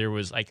that there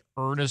was, like,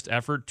 earnest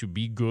effort to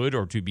be good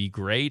or to be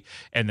great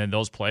and then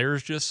those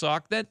players just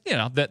suck, then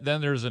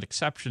there's an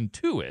exception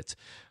to it.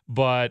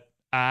 But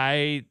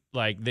they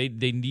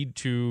need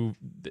to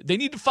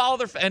follow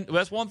their – and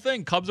that's one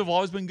thing. Cubs have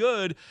always been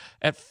good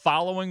at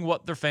following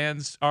what their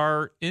fans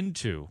are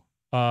into.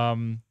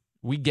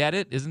 We get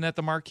it. Isn't that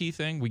the marquee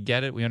thing? We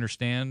get it. We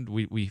understand.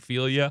 We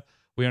feel you.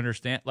 We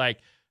understand. Like,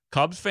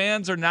 Cubs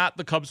fans are not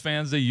the Cubs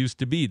fans they used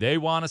to be. They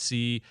want to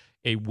see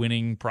a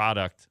winning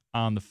product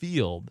on the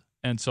field.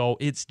 And so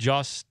it's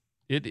just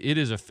it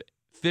is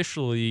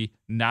officially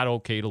not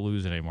okay to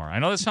lose anymore. I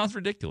know that sounds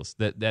ridiculous.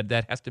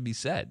 That has to be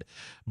said.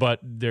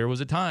 But there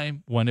was a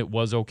time when it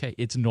was okay.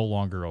 It's no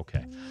longer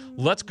okay.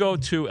 Let's go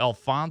to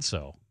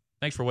Alfonso.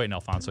 Thanks for waiting,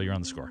 Alfonso. You're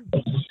on The Score.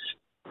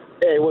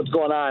 Hey, what's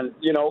going on?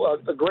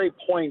 A great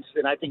points,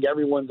 and I think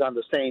everyone's on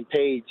the same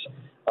page.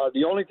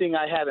 The only thing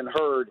I haven't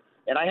heard,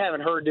 and I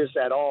haven't heard this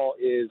at all,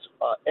 is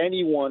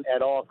anyone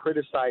at all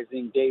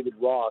criticizing David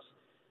Ross.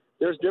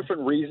 There's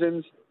different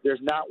reasons.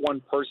 There's not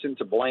one person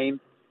to blame.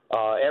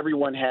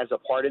 Everyone has a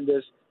part in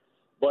this.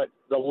 But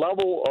the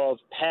level of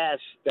pass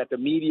that the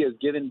media has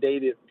given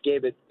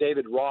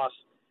David Ross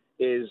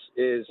is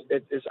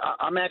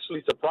I'm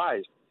actually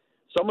surprised.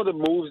 Some of the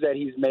moves that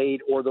he's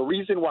made, or the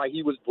reason why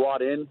he was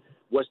brought in,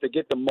 was to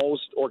get the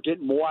most or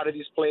get more out of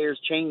these players,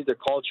 change the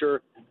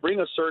culture, bring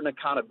a certain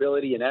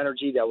accountability and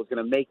energy that was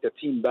going to make the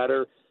team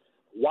better.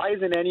 Why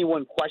isn't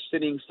anyone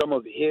questioning some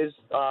of his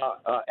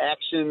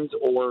actions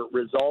or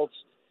results?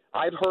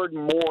 I've heard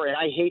more, and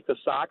I hate the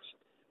Sox,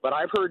 but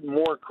I've heard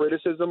more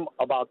criticism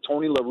about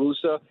Tony La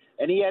Russa,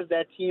 and he has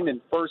that team in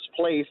first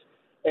place.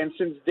 And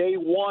since day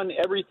one,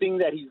 everything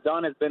that he's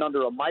done has been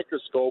under a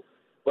microscope.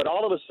 But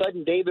all of a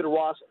sudden, David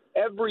Ross,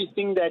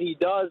 everything that he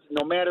does,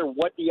 no matter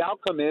what the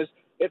outcome is,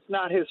 it's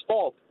not his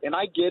fault. And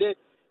I get it.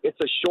 It's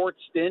a short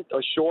stint,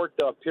 a short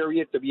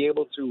period to be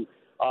able to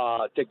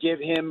give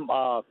him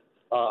a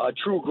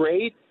true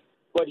grade.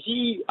 But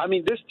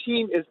this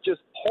team is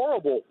just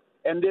horrible.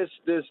 And this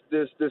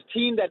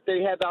team that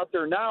they have out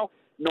there now,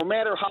 no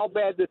matter how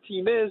bad the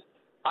team is,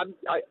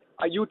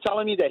 are you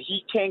telling me that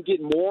he can't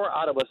get more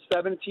out of a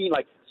 17-4,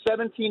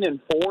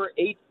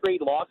 8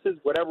 straight losses,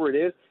 whatever it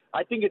is?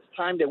 I think it's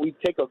time that we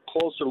take a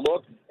closer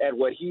look at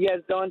what he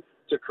has done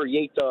to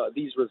create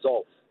these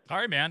results. All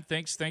right, man.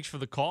 Thanks for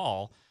the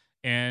call.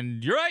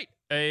 And you're right.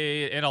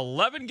 An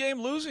 11-game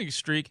losing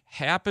streak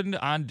happened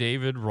on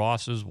David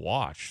Ross's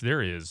watch.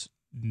 There is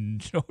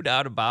no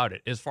doubt about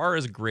it. As far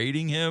as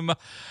grading him,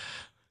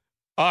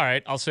 all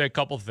right, I'll say a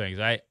couple things.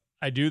 I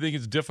do think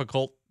it's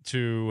difficult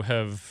to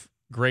have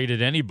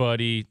graded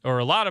anybody or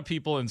a lot of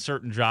people in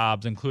certain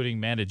jobs, including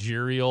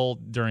managerial,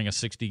 during a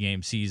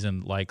 60-game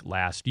season like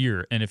last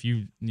year. And if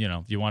you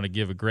want to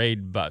give a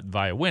grade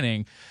via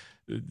winning,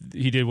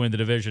 he did win the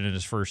division in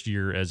his first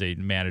year as a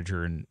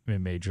manager in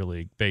Major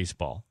League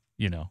Baseball.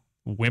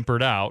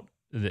 Whimpered out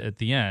at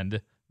the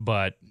end,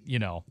 but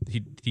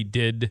he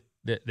did.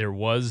 There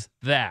was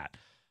that.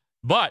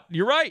 But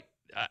you're right.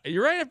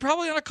 You're right.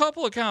 Probably on a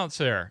couple of counts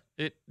there.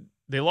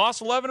 They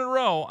lost 11 in a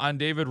row on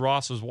David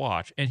Ross's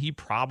watch, and he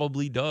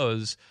probably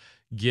does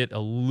get a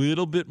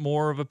little bit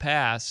more of a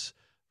pass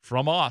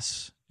from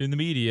us in the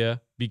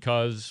media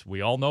because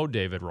we all know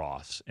David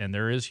Ross, and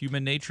there is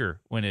human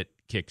nature when it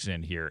kicks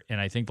in here.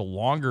 And I think the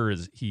longer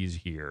he's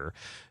here,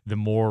 the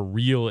more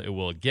real it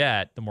will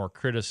get, the more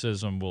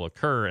criticism will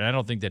occur. And I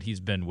don't think that he's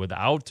been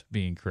without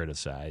being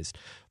criticized.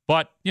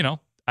 But,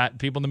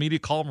 people in the media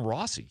call him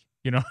Rossi.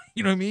 You know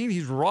what I mean?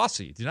 He's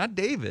Rossi. He's not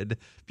David.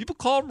 People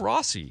call him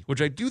Rossi,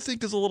 which I do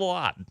think is a little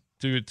odd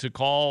to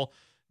call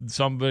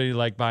somebody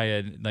like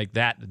by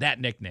that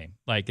nickname,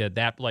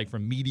 like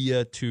from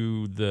media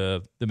to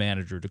the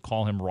manager, to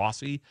call him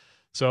Rossi.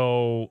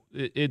 So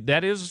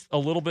that is a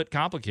little bit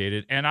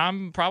complicated, and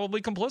I'm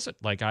probably complicit.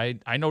 Like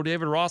I know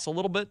David Ross a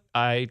little bit.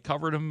 I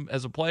covered him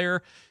as a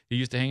player. He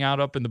used to hang out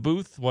up in the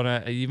booth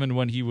even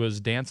when he was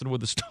Dancing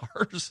with the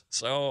Stars.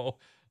 So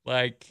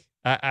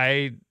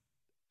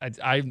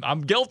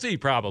I'm guilty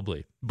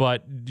probably,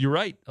 but you're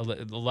right.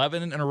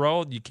 11 in a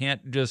row. You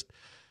can't just,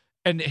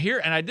 and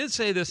I did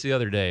say this the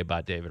other day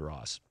about David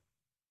Ross,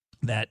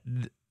 that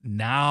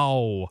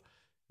now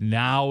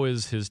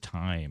is his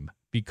time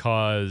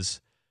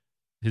because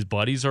his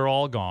buddies are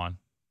all gone.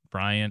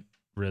 Bryant,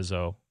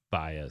 Rizzo,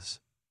 Baez.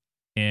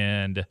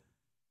 And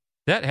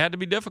that had to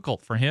be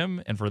difficult for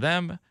him and for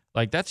them.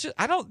 That's just,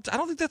 I don't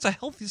think that's a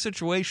healthy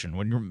situation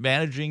when you're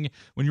managing,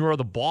 when you are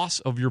the boss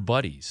of your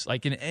buddies,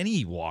 like in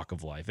any walk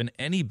of life, in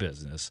any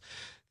business.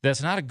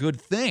 That's not a good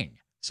thing.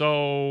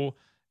 So,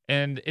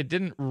 and it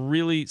didn't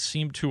really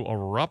seem to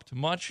erupt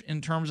much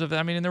in terms of that.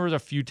 I mean, and there was a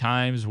few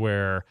times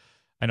where,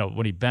 I know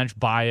when he benched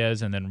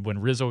Baez, and then when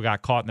Rizzo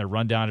got caught in their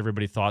rundown,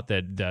 everybody thought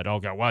that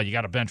oh god, well, you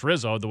got to bench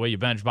Rizzo the way you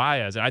bench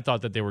Baez, and I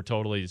thought that they were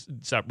totally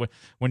separate.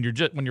 When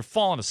you're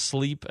falling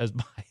asleep as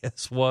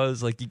Baez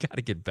was, you got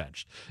to get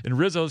benched. In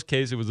Rizzo's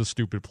case, it was a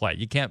stupid play.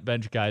 You can't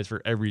bench guys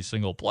for every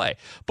single play,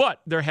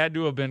 but there had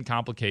to have been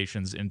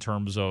complications in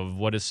terms of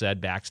what is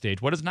said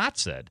backstage, what is not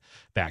said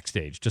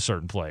backstage to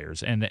certain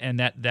players, and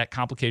that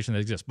complication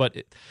that exists. But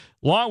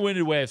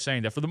long-winded way of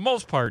saying that for the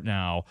most part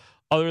now,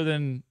 other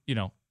than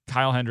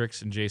Kyle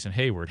Hendricks and Jason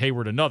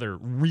Hayward, another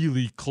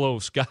really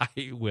close guy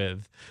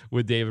with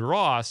David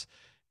Ross.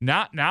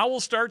 Now we'll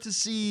start to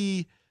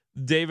see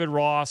David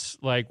Ross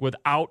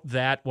without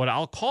that, what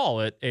I'll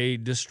call it, a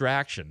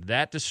distraction.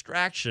 That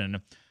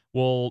distraction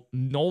will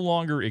no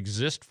longer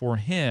exist for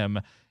him,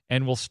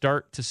 and we'll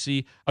start to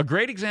see a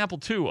great example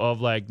too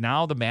of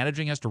now the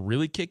managing has to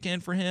really kick in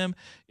for him.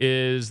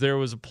 Is there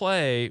was a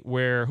play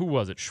where, who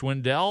was it?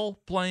 Schwindel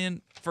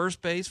playing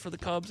first base for the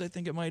Cubs, I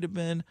think it might have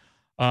been.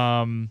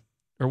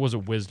 Or was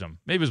it Wisdom?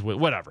 Maybe it was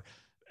whatever.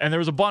 And there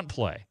was a bunt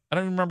play. I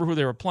don't even remember who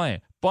they were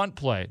playing. Bunt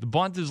play. The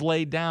bunt is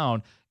laid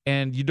down,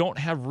 and you don't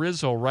have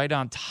Rizzo right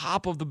on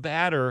top of the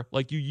batter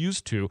like you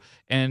used to.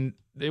 And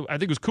I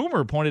think it was Coomer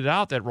who pointed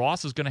out that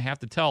Ross is going to have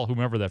to tell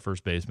whomever that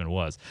first baseman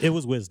was. It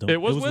was Wisdom. It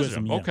was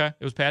Wisdom. Yeah. Okay.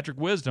 It was Patrick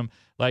Wisdom,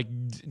 like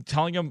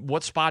telling him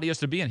what spot he has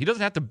to be in. He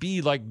doesn't have to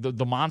be like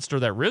the monster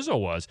that Rizzo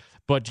was,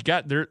 but you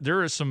got there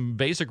are some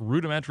basic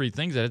rudimentary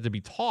things that have to be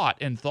taught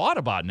and thought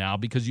about now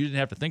because you didn't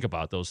have to think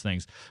about those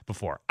things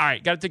before. All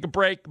right, got to take a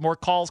break. More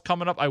calls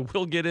coming up. I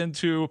will get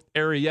into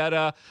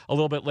Arrieta a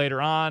little bit later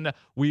on.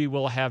 We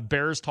will have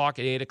Bears talk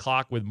at 8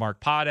 o'clock with Mark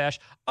Potash.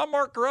 I'm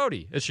Mark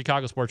Garodi. It's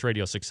Chicago Sports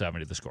Radio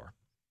 670 The Score.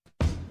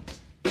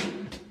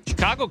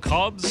 Chicago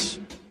Cubs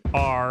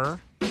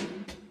are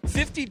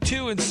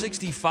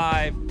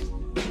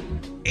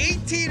 52-65,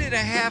 18 and a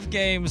half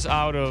games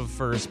out of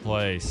first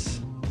place.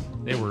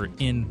 They were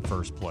in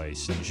first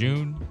place in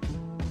June,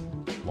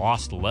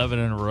 lost 11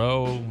 in a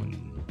row,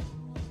 and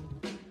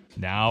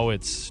now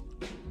it's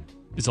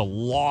a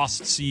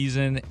lost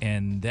season,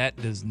 and that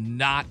does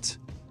not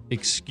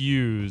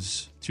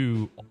excuse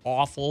two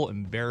awful,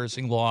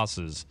 embarrassing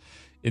losses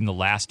in the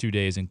last 2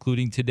 days,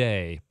 including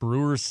today.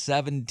 Brewers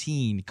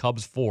 17,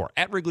 Cubs 4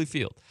 at Wrigley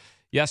Field.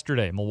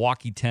 Yesterday,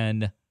 Milwaukee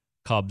 10,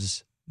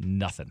 Cubs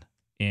nothing.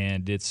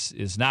 And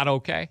it's not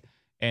okay,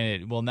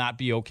 and it will not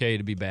be okay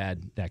to be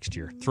bad next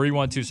year.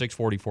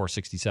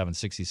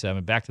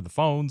 312-644-6767. Back to the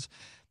phones.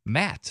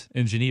 Matt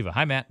in Geneva.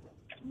 Hi, Matt.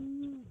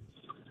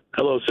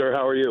 Hello, sir.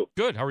 How are you?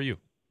 Good. How are you?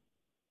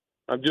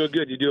 I'm doing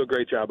good. You do a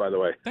great job, by the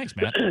way. Thanks,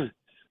 Matt.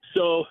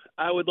 So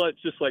I would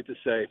just like to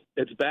say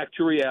it's back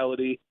to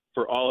reality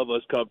for all of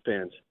us Cub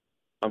fans.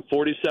 I'm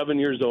 47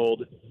 years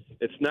old.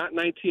 It's not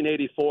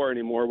 1984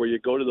 anymore where you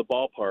go to the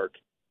ballpark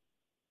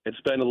and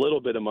spend a little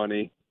bit of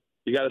money.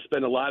 You got to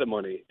spend a lot of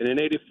money. And in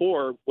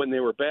 84, when they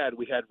were bad,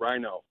 we had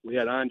Rhino. We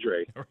had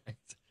Andre. Right.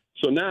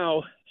 So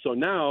now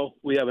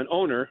we have an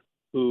owner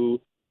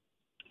who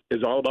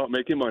is all about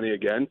making money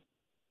again.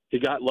 He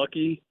got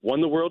lucky,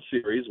 won the World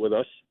Series with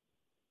us,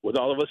 with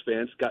all of us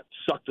fans,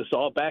 sucked us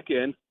all back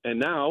in, and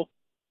now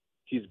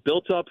he's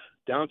built up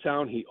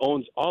downtown. He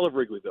owns all of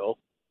Wrigleyville.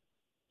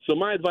 So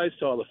my advice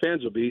to all the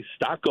fans would be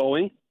stop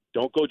going.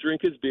 Don't go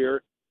drink his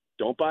beer.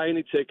 Don't buy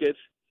any tickets.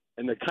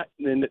 And to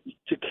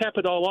cap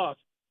it all off,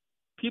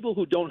 people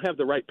who don't have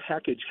the right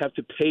package have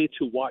to pay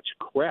to watch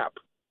crap.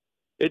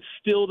 It's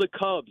still the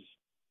Cubs.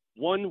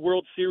 One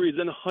World Series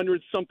in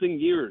 100-something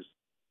years.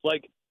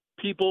 Like,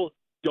 people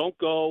don't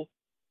go,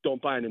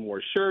 don't buy any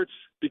more shirts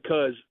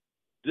because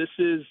this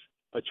is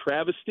a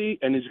travesty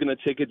and he's going to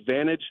take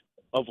advantage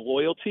of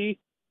loyalty.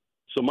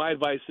 So my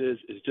advice is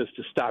just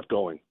to stop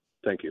going.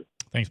 Thank you.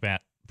 Thanks,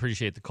 Matt.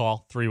 Appreciate the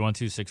call.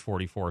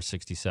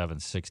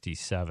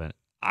 312-644-6767.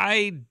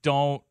 I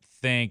don't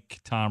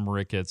think Tom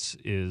Ricketts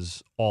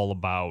is all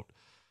about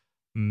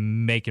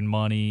making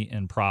money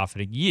and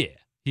profiting. Yeah,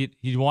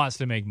 he wants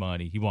to make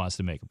money. He wants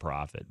to make a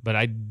profit. But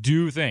I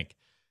do think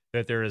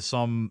that there is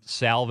some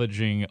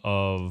salvaging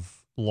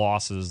of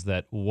losses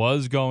that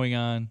was going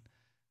on,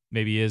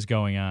 maybe is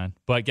going on.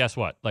 But guess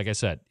what? Like I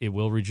said, it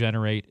will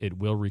regenerate, it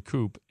will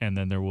recoup, and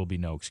then there will be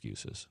no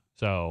excuses.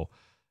 So,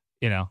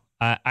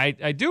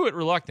 I do it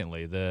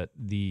reluctantly,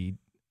 the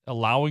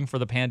allowing for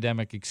the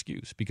pandemic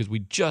excuse, because we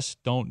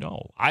just don't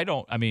know.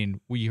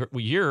 We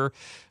hear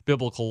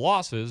biblical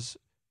losses.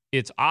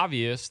 It's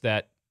obvious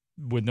that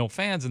with no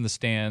fans in the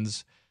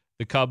stands,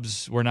 the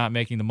Cubs were not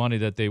making the money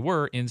that they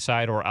were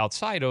inside or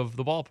outside of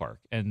the ballpark.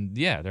 And,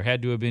 yeah, there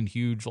had to have been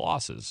huge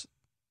losses.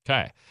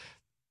 Okay.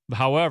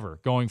 However,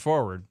 going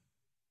forward,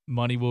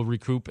 money will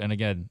recoup and,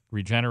 again,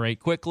 regenerate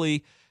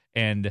quickly.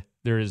 And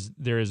there is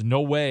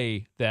no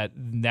way that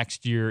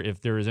next year,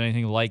 if there is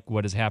anything like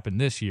what has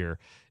happened this year,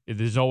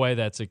 there's no way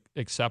that's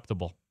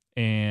acceptable.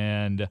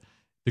 And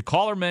the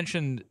caller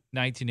mentioned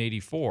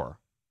 1984.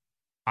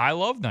 I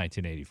love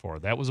 1984.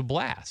 That was a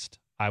blast.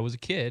 I was a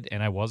kid,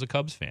 and I was a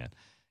Cubs fan.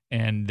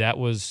 And that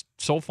was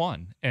so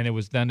fun. And it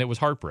was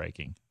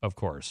heartbreaking, of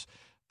course.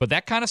 But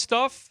that kind of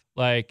stuff,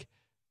 like,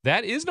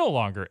 that is no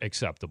longer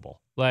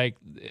acceptable. Like,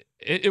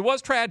 it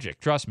was tragic,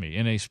 trust me,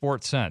 in a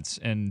sports sense.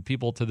 And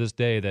people to this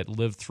day that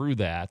lived through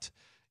that,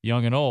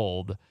 young and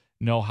old,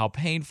 know how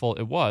painful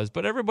it was.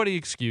 But everybody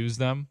excused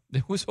them.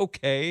 It was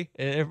okay.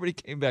 And everybody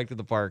came back to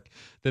the park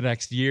the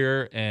next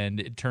year, and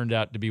it turned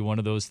out to be one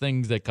of those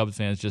things that Cubs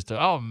fans just,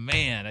 oh,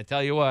 man, I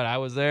tell you what, I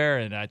was there,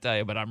 and I tell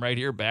you, but I'm right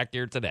here, back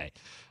here today.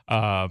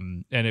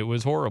 And it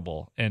was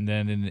horrible. And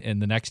then in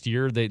the next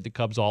year, the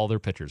Cubs, all their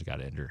pitchers got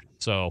injured.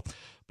 So,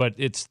 but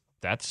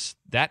that's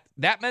that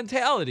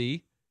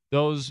mentality,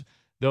 those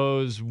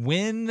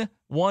win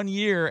one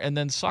year and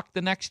then suck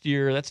the next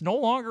year, that's no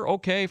longer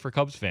okay for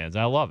Cubs fans.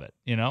 I love it.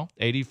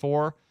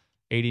 84,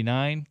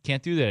 89,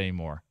 can't do that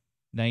anymore.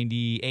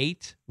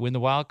 98, win the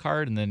wild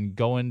card and then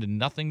go into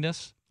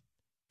nothingness.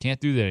 Can't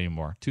do that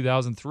anymore.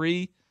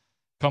 2003,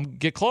 come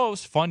get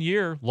close, fun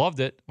year, loved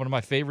it. One of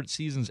my favorite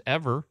seasons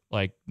ever,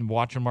 like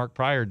watching Mark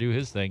Pryor do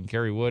his thing,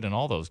 Kerry Wood and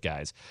all those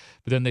guys.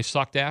 But then they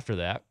sucked after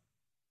that.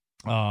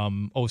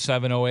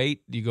 07,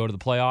 08, you go to the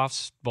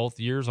playoffs both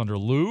years under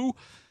Lou,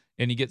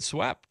 and you get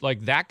swept.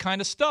 Like, that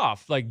kind of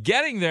stuff. Like,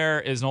 getting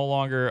there is no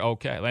longer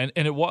okay.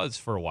 And it was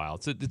for a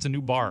while. It's a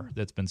new bar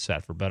that's been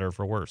set, for better or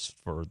for worse,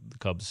 for the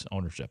Cubs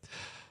ownership.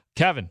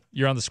 Kevin,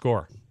 you're on the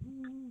Score.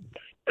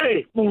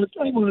 Hey, Mark,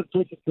 I want to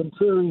take a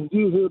contrarian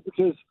view here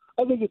because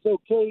I think it's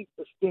okay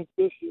to stink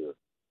this year.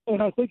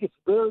 And I think it's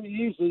very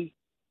easy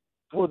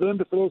for them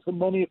to throw some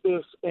money at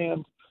this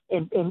and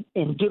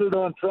get it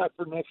on track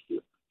for next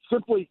year.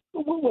 Simply,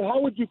 how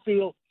would you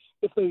feel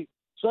if they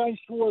signed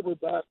Schwarber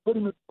back, put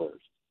him at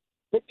first,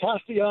 put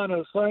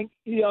Castellanos,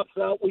 he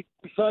opts out, we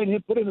sign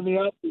him, put him in the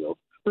outfield,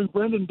 bring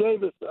Brendan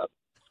Davis up,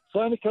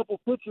 sign a couple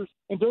pitchers,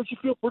 and don't you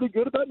feel pretty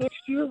good about next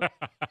year?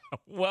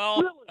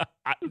 Well, really?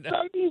 It's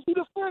not easy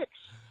to fix.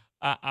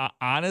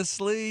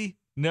 Honestly,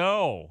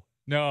 no,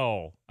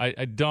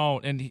 I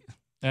don't. And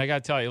I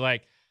got to tell you,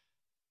 like,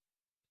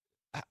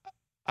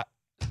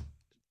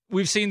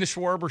 we've seen the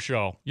Schwarber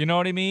show. You know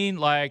what I mean?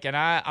 Like, and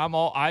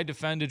I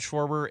defended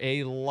Schwarber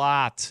a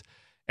lot.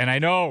 And I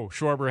know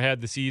Schwarber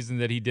had the season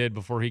that he did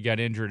before he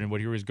got injured and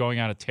what he was going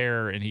on a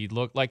tear, and he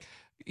looked like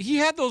he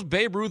had those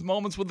Babe Ruth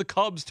moments with the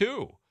Cubs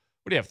too.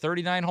 What do you have,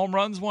 39 home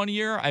runs one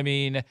year? I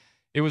mean,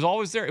 it was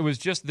always there. It was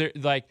just there,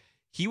 like,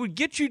 he would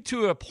get you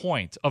to a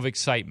point of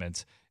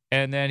excitement,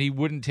 and then he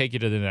wouldn't take you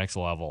to the next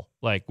level,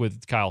 like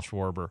with Kyle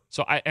Schwarber.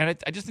 So I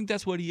just think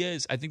that's what he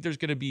is. I think there's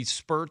going to be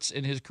spurts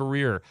in his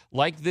career,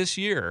 like this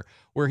year,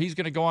 where he's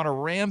going to go on a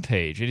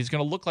rampage and he's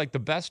going to look like the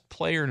best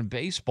player in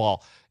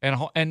baseball.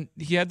 And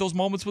he had those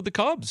moments with the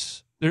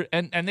Cubs.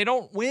 And they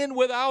don't win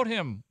without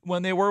him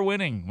when they were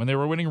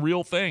winning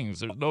real things.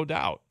 There's no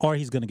doubt. Or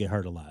he's going to get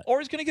hurt a lot. Or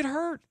he's going to get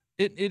hurt.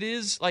 It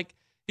is like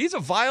he's a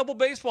viable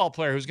baseball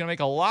player who's going to make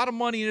a lot of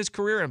money in his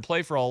career and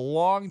play for a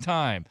long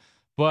time.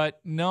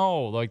 But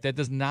no, like, that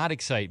does not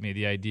excite me,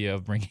 the idea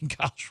of bringing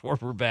Kyle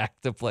Schwarber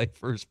back to play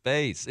first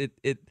base.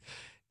 Its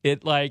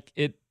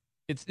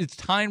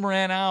time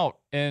ran out,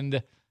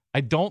 and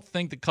I don't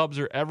think the Cubs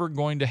are ever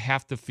going to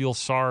have to feel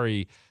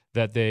sorry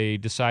that they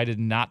decided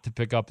not to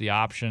pick up the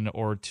option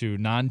or to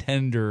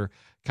non-tender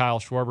Kyle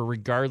Schwarber,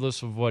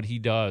 regardless of what he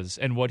does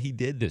and what he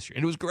did this year.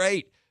 And it was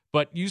great.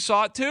 But you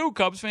saw it too,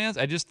 Cubs fans.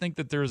 I just think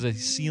that there's a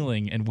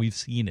ceiling, and we've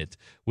seen it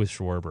with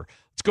Schwarber.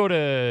 Let's go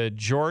to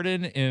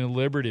Jordan in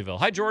Libertyville.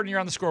 Hi, Jordan. You're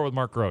on the Score with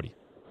Mark Grody.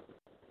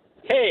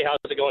 Hey, how's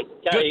it going?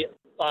 Got a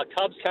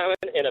Cubs comment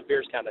and a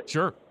Bears comment.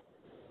 Sure.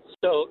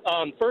 So,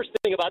 first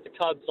thing about the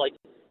Cubs, like,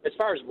 as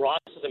far as Ross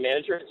as a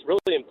manager, it's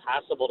really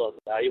impossible to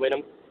evaluate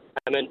him.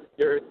 I mean,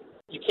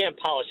 you can't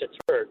polish a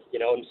turd, you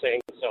know what I'm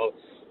saying? So,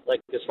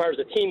 like, as far as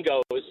the team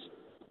goes,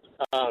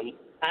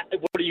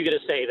 what are you going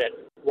to say, that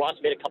Ross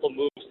made a couple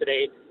moves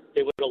today,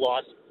 they would have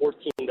lost 14-4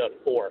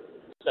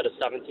 instead of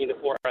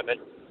 17-4? I mean,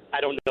 I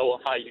don't know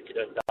how you could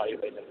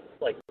evaluate him,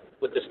 like,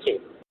 with this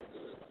team.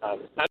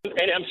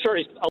 And I'm sure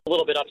he's a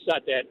little bit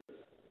upset that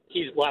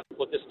he's left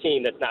with this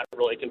team that's not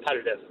really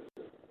competitive,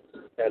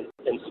 and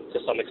to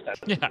some extent.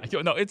 Yeah,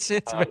 no, it's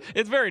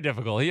very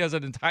difficult. He has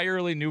an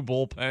entirely new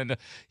bullpen.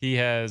 He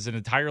has an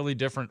entirely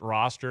different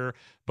roster,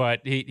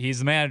 but he's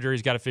the manager.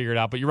 He's got to figure it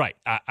out. But you're right.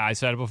 I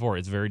said it before.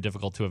 It's very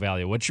difficult to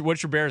evaluate.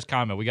 What's your Bears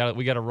comment? We got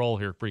to roll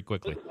here pretty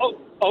quickly. Oh,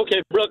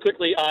 okay, real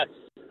quickly on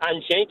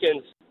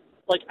Jenkins.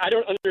 Like, I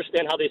don't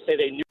understand how they say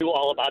they knew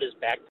all about his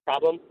back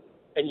problem,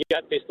 and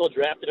yet they still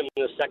drafted him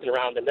in the second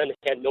round and then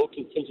had no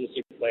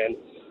contingency plan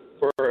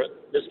for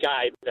this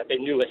guy that they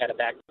knew had a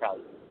back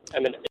problem. I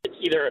mean,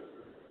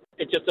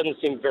 it just doesn't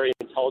seem very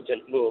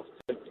intelligent move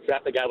to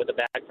draft a guy with a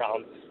back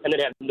problem and then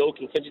have no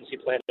contingency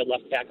plan at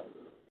left tackle.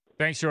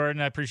 Thanks, Jordan.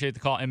 I appreciate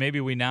the call. And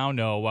maybe we now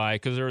know why,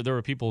 because there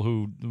were people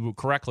who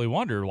correctly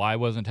wondered why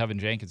wasn't Tevin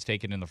Jenkins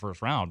taken in the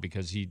first round,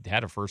 because he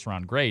had a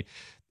first-round grade.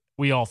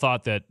 We all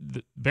thought that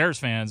the Bears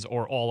fans,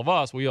 or all of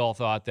us, we all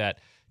thought that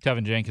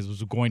Tevin Jenkins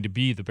was going to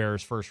be the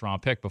Bears'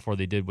 first-round pick before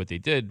they did what they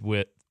did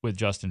with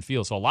Justin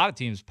Fields. So a lot of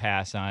teams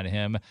pass on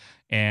him,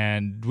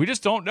 and we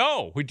just don't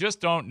know. We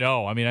just don't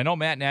know. I mean, I know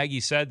Matt Nagy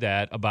said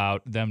that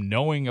about them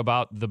knowing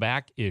about the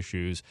back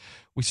issues.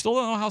 We still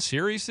don't know how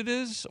serious it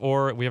is,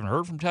 or we haven't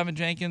heard from Tevin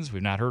Jenkins.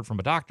 We've not heard from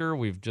a doctor.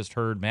 We've just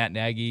heard Matt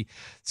Nagy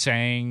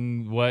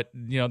saying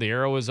the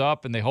arrow is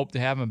up and they hope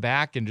to have him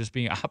back and just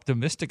being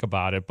optimistic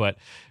about it. But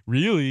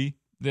really,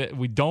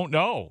 we don't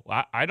know.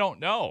 I don't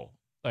know.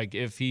 Like,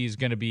 if he's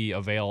going to be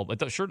available.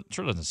 It sure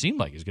doesn't seem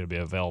like he's going to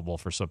be available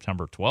for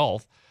September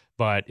 12th.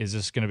 But is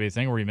this going to be a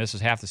thing where he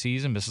misses half the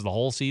season, misses the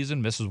whole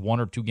season, misses 1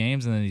 or 2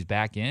 games, and then he's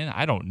back in?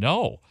 I don't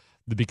know,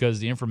 because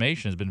the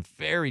information has been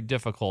very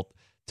difficult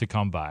to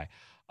come by.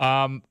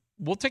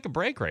 We'll take a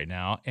break right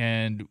now,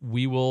 and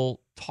we will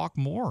talk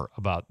more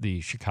about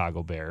the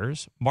Chicago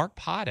Bears. Mark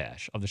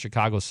Potash of the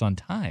Chicago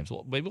Sun-Times.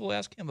 Well, maybe we'll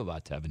ask him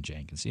about Tevin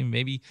Jenkins. See,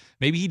 maybe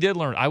he did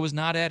learn. I was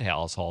not at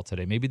Hallis Hall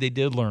today. Maybe they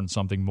did learn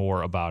something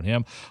more about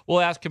him. We'll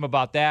ask him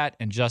about that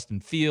and Justin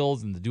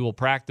Fields and the dual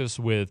practice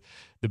with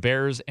the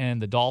Bears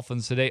and the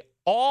Dolphins today.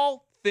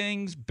 All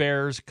things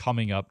Bears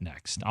coming up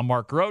next. I'm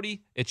Mark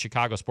Grody. It's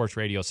Chicago Sports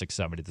Radio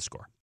 670 The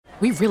Score.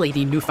 We really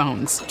need new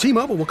phones.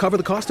 T-Mobile will cover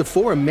the cost of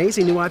 4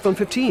 amazing new iPhone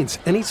 15s,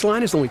 and each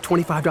line is only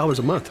 $25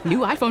 a month. New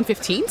iPhone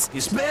 15s?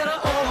 It's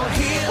better over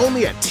here.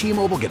 Only at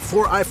T-Mobile, get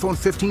 4 iPhone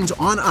 15s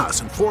on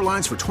us and 4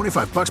 lines for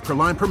 $25 per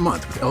line per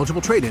month with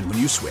eligible trade-in when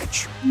you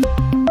switch.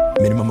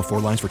 Minimum of 4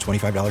 lines for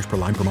 $25 per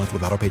line per month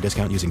with autopay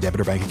discount using debit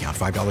or bank account.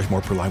 $5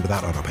 more per line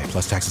without autopay,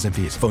 plus taxes and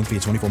fees. Phone fee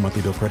at 24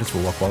 monthly bill credits for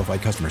well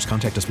qualified customers.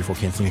 Contact us before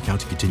canceling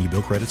account to continue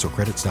bill credits or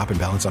credit stop and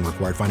balance on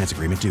required finance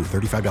agreement due.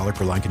 $35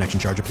 per line connection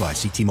charge applies.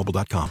 See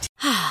T-Mobile.com.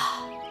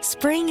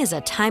 Spring is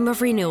a time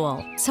of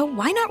renewal, so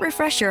why not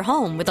refresh your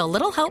home with a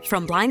little help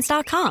from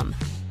Blinds.com?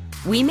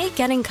 We make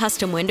getting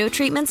custom window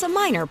treatments a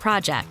minor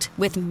project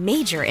with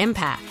major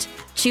impact.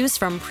 Choose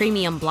from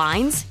premium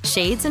blinds,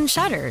 shades, and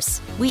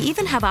shutters. We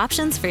even have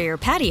options for your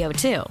patio,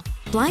 too.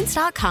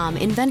 Blinds.com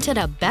invented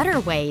a better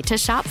way to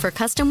shop for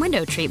custom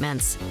window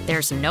treatments.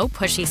 There's no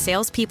pushy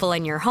salespeople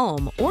in your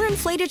home or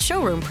inflated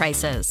showroom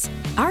prices.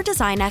 Our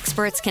design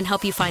experts can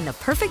help you find the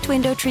perfect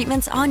window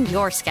treatments on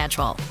your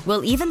schedule.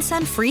 We'll even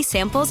send free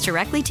samples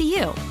directly to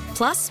you.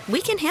 Plus,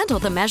 we can handle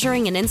the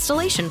measuring and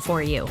installation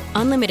for you.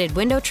 Unlimited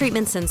window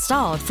treatments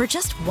installed for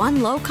just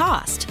one low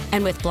cost.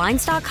 And with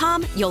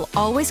Blinds.com, you'll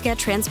always get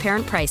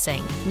transparent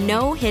pricing.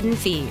 No hidden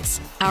fees.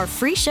 Our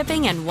free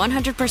shipping and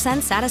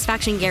 100%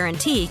 satisfaction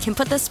guarantee can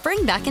put the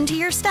spring back into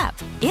your step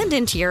and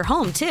into your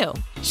home, too.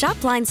 Shop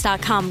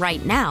Blinds.com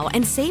right now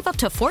and save up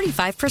to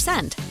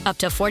 45%. Up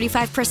to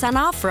 45%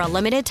 off for a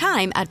limited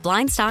time at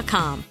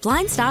Blinds.com.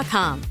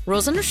 Blinds.com.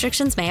 Rules and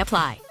restrictions may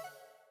apply.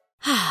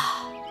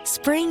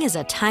 Spring is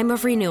a time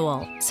of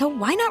renewal, so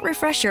why not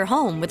refresh your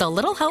home with a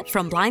little help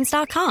from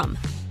Blinds.com?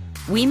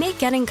 We make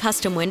getting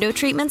custom window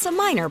treatments a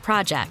minor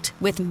project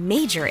with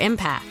major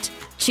impact.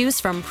 Choose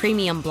from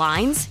premium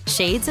blinds,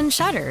 shades, and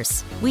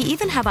shutters. We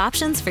even have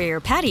options for your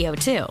patio,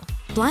 too.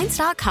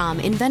 Blinds.com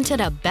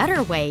invented a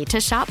better way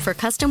to shop for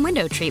custom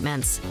window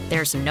treatments.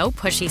 There's no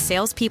pushy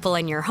salespeople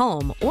in your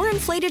home or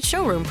inflated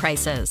showroom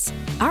prices.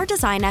 Our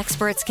design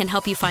experts can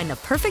help you find the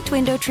perfect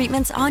window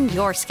treatments on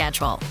your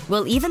schedule.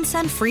 We'll even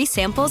send free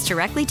samples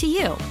directly to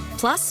you.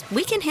 Plus,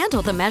 we can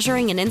handle the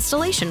measuring and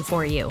installation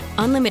for you.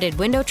 Unlimited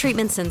window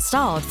treatments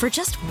installed for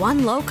just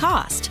one low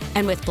cost.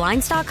 And with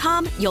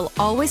Blinds.com, you'll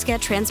always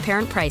get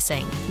transparent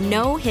pricing.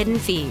 No hidden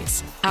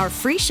fees. Our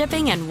free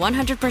shipping and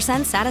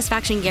 100%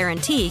 satisfaction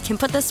guarantee can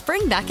put the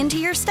spring back into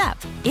your step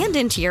and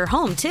into your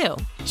home, too.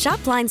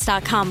 Shop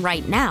Blinds.com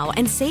right now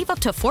and save up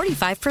to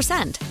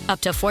 45%.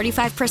 Up to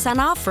 45%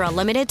 off for a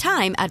limited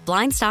time at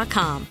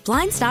Blinds.com.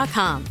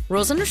 Blinds.com.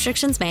 Rules and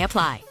restrictions may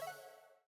apply.